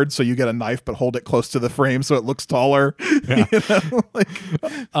sword, so you get a knife, but hold it close to the frame so it looks taller. Yeah.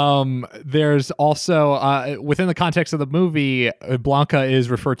 You know? There's also within the context of the movie, Blanca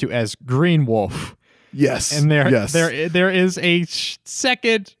is referred to as Green Wolf. Yes, and there is a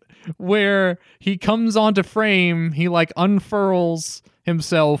second where he comes onto frame. He like unfurls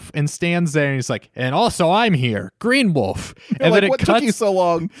himself and stands there, and he's like, "And also, I'm here, Green Wolf." You're and like, then what took you so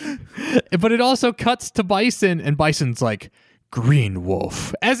long? But it also cuts to Bison, and Bison's like, Green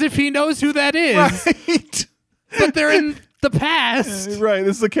Wolf, as if he knows who that is. Right. But they're in the past. Right.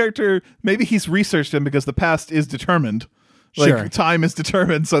 This is a character, maybe he's researched him because the past is determined. Like time is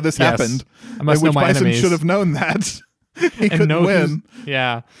determined, so this happened. I must know my Bison enemies. should have known that. He couldn't win.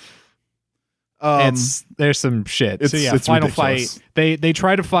 Yeah. There's some shit. So yeah, final ridiculous. fight. They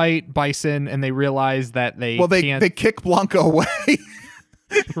try to fight Bison and they realize that they can't. They kick Blanca away.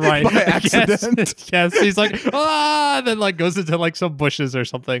 Right. By accident. Yes. He's like, and then like goes into like some bushes or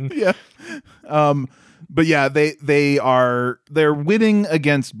something. Yeah. But yeah, they're winning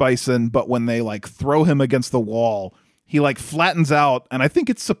against Bison, but when they like throw him against the wall, he like flattens out, and I think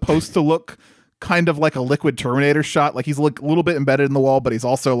it's supposed to look kind of like a Liquid Terminator shot. Like he's a little bit embedded in the wall, but he's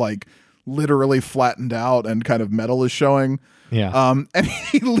also like literally flattened out and kind of metal is showing. Yeah. And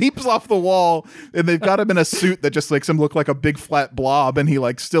he leaps off the wall, and they've got him in a suit that just makes him look like a big flat blob, and he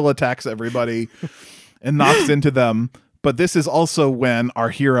like still attacks everybody and knocks into them. But this is also when our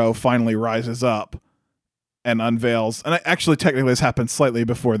hero finally rises up and unveils, and actually technically this happened slightly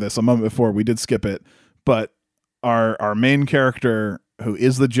before this, a moment before, we did skip it, but our main character, who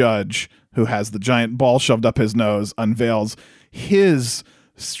is the judge, who has the giant ball shoved up his nose, unveils his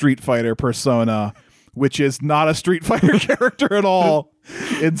Street Fighter persona, which is not a Street Fighter character at all.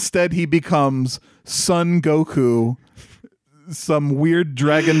 Instead, he becomes Son Goku, some weird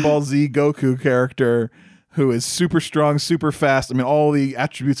Dragon Ball Z Goku character who is super strong, super fast. I mean, all the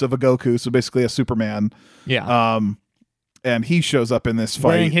attributes of a Goku, so basically a Superman. Yeah. And he shows up in this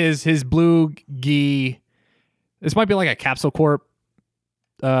fight. Wearing his blue gi. This might be like a Capsule Corp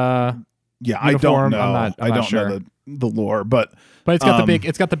yeah, uniform. I don't know. I'm I don't sure. know the lore, but it's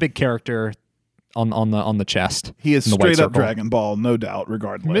got the big character on the chest. He is straight up Dragon Ball, no doubt,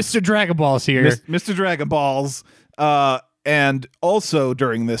 regardless. Mr. Dragon Ball's here. Mr. Dragon Balls. And also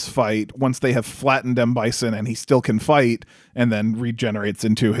during this fight, once they have flattened M. Bison and he still can fight, and then regenerates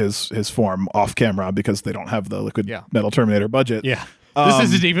into his form off camera because they don't have the Liquid Metal Terminator budget. Yeah. This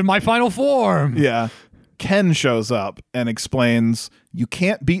isn't even my final form. Yeah. Ken shows up and explains, you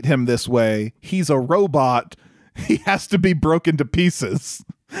can't beat him this way. He's a robot. He has to be broken to pieces.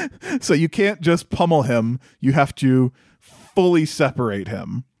 So you can't just pummel him. You have to fully separate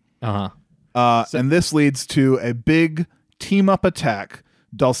him. Uh-huh. And this leads to a big team-up attack.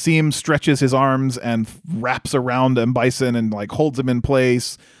 Dhalsim stretches his arms and wraps around M. Bison and like holds him in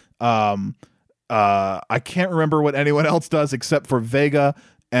place. I can't remember what anyone else does except for Vega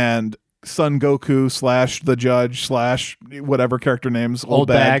and Son Goku / the Judge / whatever character names. Old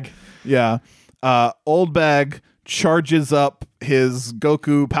Bag. Yeah. Old Bag charges up his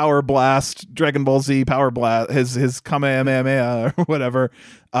Goku Power Blast, Dragon Ball Z Power Blast, his Kamehameha or whatever,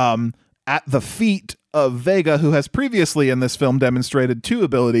 at the feet of Vega, who has previously in this film demonstrated two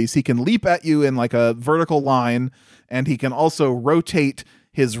abilities. He can leap at you in like a vertical line, and he can also rotate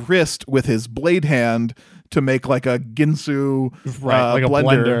his wrist with his blade hand to make like a Ginsu like blender. a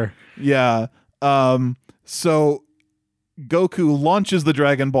blender. Yeah. So Goku launches the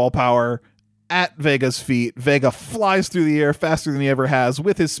Dragon Ball power at Vega's feet. Vega flies through the air faster than he ever has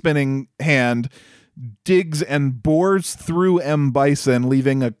with his spinning hand, digs and bores through M. Bison,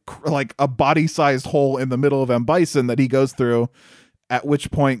 leaving a body-sized hole in the middle of M. Bison that he goes through, at which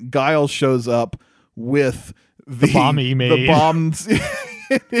point Guile shows up with the bomb he made. The bombs.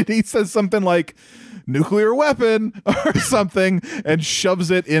 And he says something like nuclear weapon or something and shoves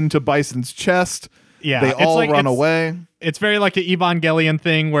it into Bison's chest. Yeah, they all run away. It's very like an Evangelion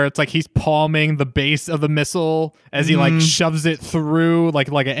thing where it's like he's palming the base of the missile as he like shoves it through like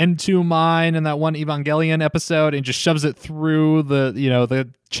an N2 mine in that one Evangelion episode, and just shoves it through the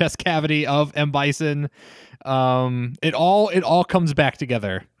chest cavity of M. Bison. It all comes back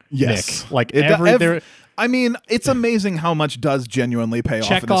together. Yes, Nick. Like I mean, it's amazing how much does genuinely pay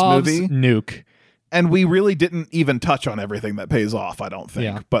off in Chekhov's this movie. Nuke. And we really didn't even touch on everything that pays off, I don't think.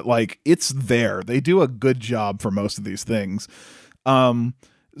 Yeah. But like, it's there. They do a good job for most of these things.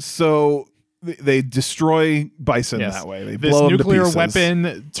 So they destroy Bison that way. They this blow him nuclear to pieces.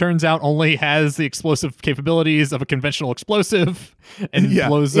 weapon turns out only has the explosive capabilities of a conventional explosive and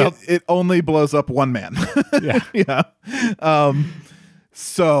blows up. It only blows up one man. Yeah. Yeah.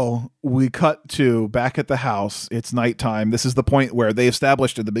 So we cut to back at the house. It's nighttime. This is the point where they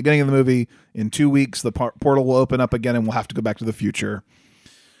established at the beginning of the movie, in 2 weeks, the portal will open up again and we'll have to go back to the future.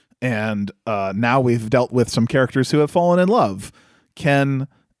 And now we've dealt with some characters who have fallen in love. Ken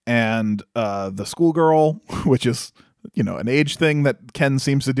and the schoolgirl, which is, an age thing that Ken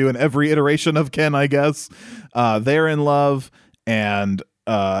seems to do in every iteration of Ken, I guess. They're in love. And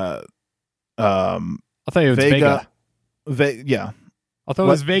I thought it was Vega. Yeah. I thought it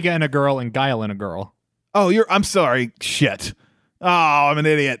was Vega and a girl and Guile and a girl. Oh, I'm sorry. Shit. Oh, I'm an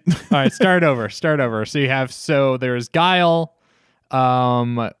idiot. All right, start over. So there's Guile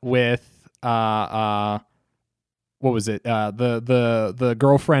with what was it? The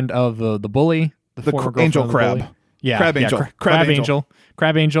girlfriend of the bully, the Angel Crab. Bully. Yeah, Crab Angel.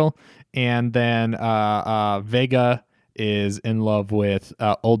 Crab Angel. And then Vega is in love with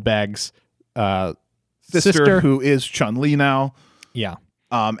Old Bag's sister, who is Chun-Li now. Yeah.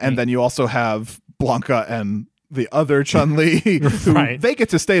 And then you also have Blanca and the other Chun-Li who right. They get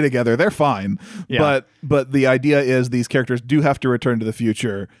to stay together. They're fine. Yeah. But the idea is these characters do have to return to the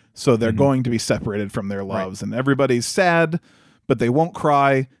future, so they're going to be separated from their loves. Right. And everybody's sad, but they won't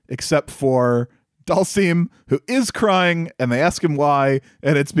cry except for Dhalsim, who is crying, and they ask him why,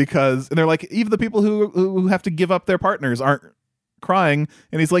 and it's because, and they're like, even the people who have to give up their partners aren't crying,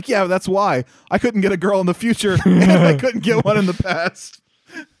 and he's like, yeah, that's why I couldn't get a girl in the future and I couldn't get one in the past.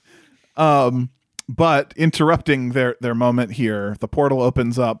 But interrupting their moment here, the portal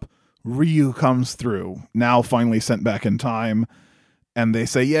opens up. Ryu comes through, now finally sent back in time, and they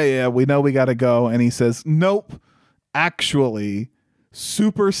say, yeah, we know we gotta go, and he says, nope, actually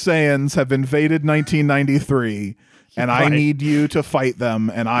Super Saiyans have invaded 1993 and right. I need you to fight them,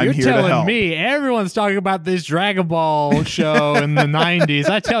 and I'm here to help. You're telling me everyone's talking about this Dragon Ball show in the 90s.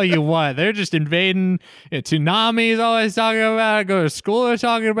 I tell you what, they're just invading. Toonami's always talking about it. Go to school, they're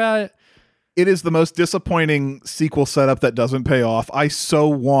talking about it. It is the most disappointing sequel setup that doesn't pay off. I so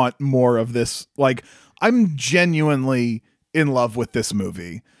want more of this. Like, I'm genuinely in love with this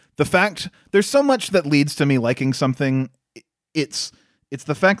movie. The fact, there's so much that leads to me liking something. It's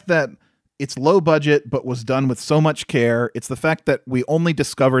the fact that it's low budget, but was done with so much care. It's the fact that we only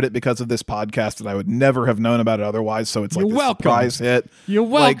discovered it because of this podcast, and I would never have known about it otherwise. So it's like a surprise hit. You're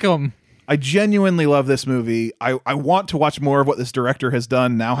welcome. Like, I genuinely love this movie. I want to watch more of what this director has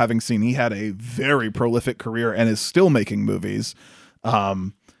done now, having seen he had a very prolific career and is still making movies.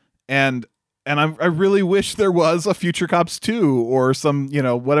 And I really wish there was a Future Cops 2 or some,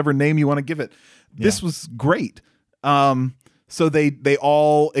 whatever name you want to give it. Yeah. This was great. So they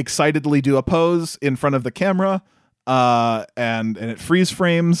all excitedly do a pose in front of the camera, and it freeze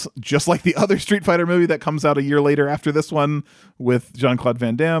frames just like the other Street Fighter movie that comes out a year later after this one with Jean-Claude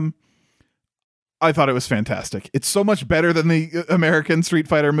Van Damme. I thought it was fantastic. It's so much better than the American Street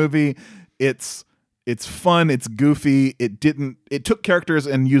Fighter movie. It's fun. It's goofy. It took characters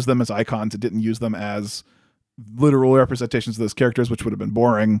and used them as icons. It didn't use them as literal representations of those characters, which would have been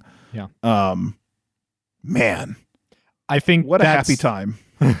boring. Yeah. Man, I think what a happy time.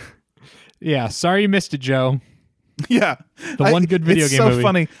 Yeah. Sorry you missed it, Joe. Yeah. The one good video game movie. It's so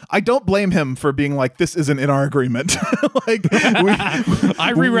funny. I don't blame him for being like, this isn't in our agreement. Like,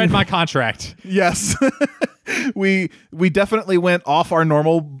 I reread my contract. Yes. we definitely went off our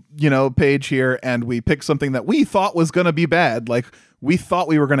normal, page here, and we picked something that we thought was going to be bad. Like, we thought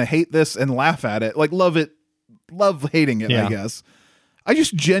we were going to hate this and laugh at it. Like, love hating it, I guess. I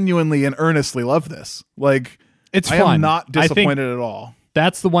just genuinely and earnestly love this. Like, it's fun. I am not disappointed at all.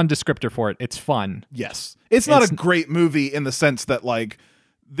 That's the one descriptor for it. It's fun. Yes. It's not a great movie in the sense that, like,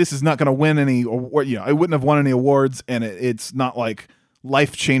 this is not going to win any, or it wouldn't have won any awards, and it's not like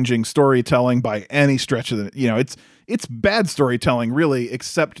life-changing storytelling by any stretch of the, it's bad storytelling, really,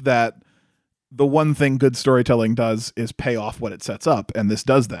 except that the one thing good storytelling does is pay off what it sets up, and this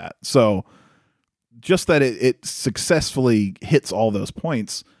does that. So just that it successfully hits all those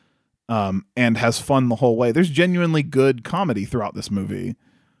points, and has fun the whole way. There's genuinely good comedy throughout this movie.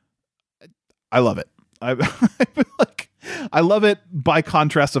 I love it. I love it by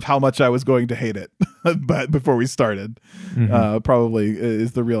contrast of how much I was going to hate it, but before we started, probably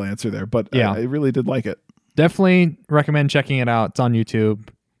is the real answer there. But yeah, I really did like it. Definitely recommend checking it out. It's on YouTube,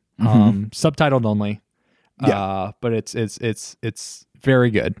 subtitled only. Yeah, but it's very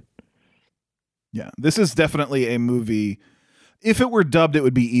good. Yeah, this is definitely a movie. If it were dubbed, it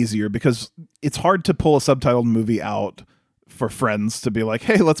would be easier because it's hard to pull a subtitled movie out for friends to be like,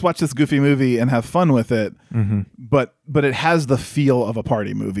 hey, let's watch this goofy movie and have fun with it. But it has the feel of a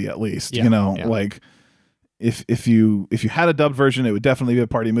party movie, at least. Like if you had a dubbed version, it would definitely be a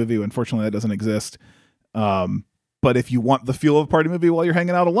party movie. Unfortunately, that doesn't exist. But if you want the feel of a party movie while you're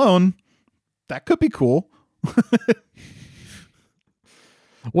hanging out alone, that could be cool.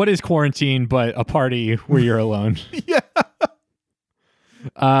 What is quarantine but a party where you're alone? Yeah.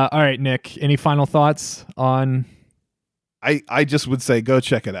 All right, Nick, any final thoughts on... I just would say go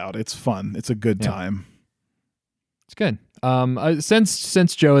check it out. It's fun. It's a good time. It's good.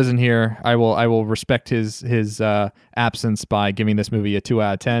 Since Joe isn't here, I will respect his absence by giving this movie a 2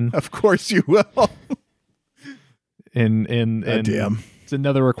 out of 10. Of course you will. Damn. It's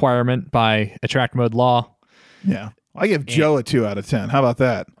another requirement by Attract Mode Law. Yeah. I give Joe a 2 out of 10. How about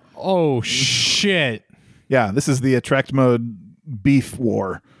that? Oh shit. Yeah, this is the Attract Mode beef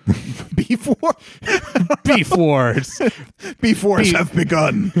war. Beef war? Beef wars. Beef wars have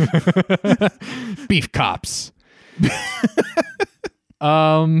begun. Beef cops. Yeah.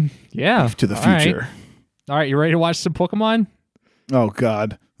 Beef to the future. All right, you ready to watch some Pokemon? Oh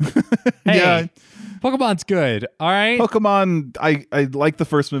God. Hey, yeah. Pokemon's good. All right. Pokemon, I like the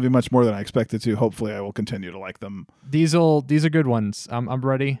first movie much more than I expected to. Hopefully I will continue to like them. These are good ones. I'm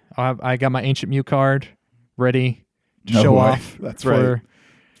ready. I got my Ancient Mew card ready to show off. That's right.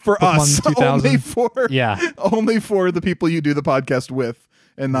 For Pokemon us, only for the people you do the podcast with,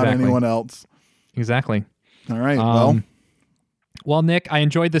 and not anyone else. Exactly. All right. Well, Nick, I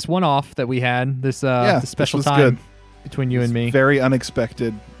enjoyed this one-off that we had. This special time between you and me. Very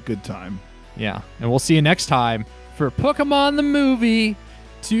unexpected. Good time. Yeah, and we'll see you next time for Pokemon the Movie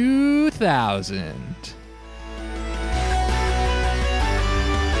 2000.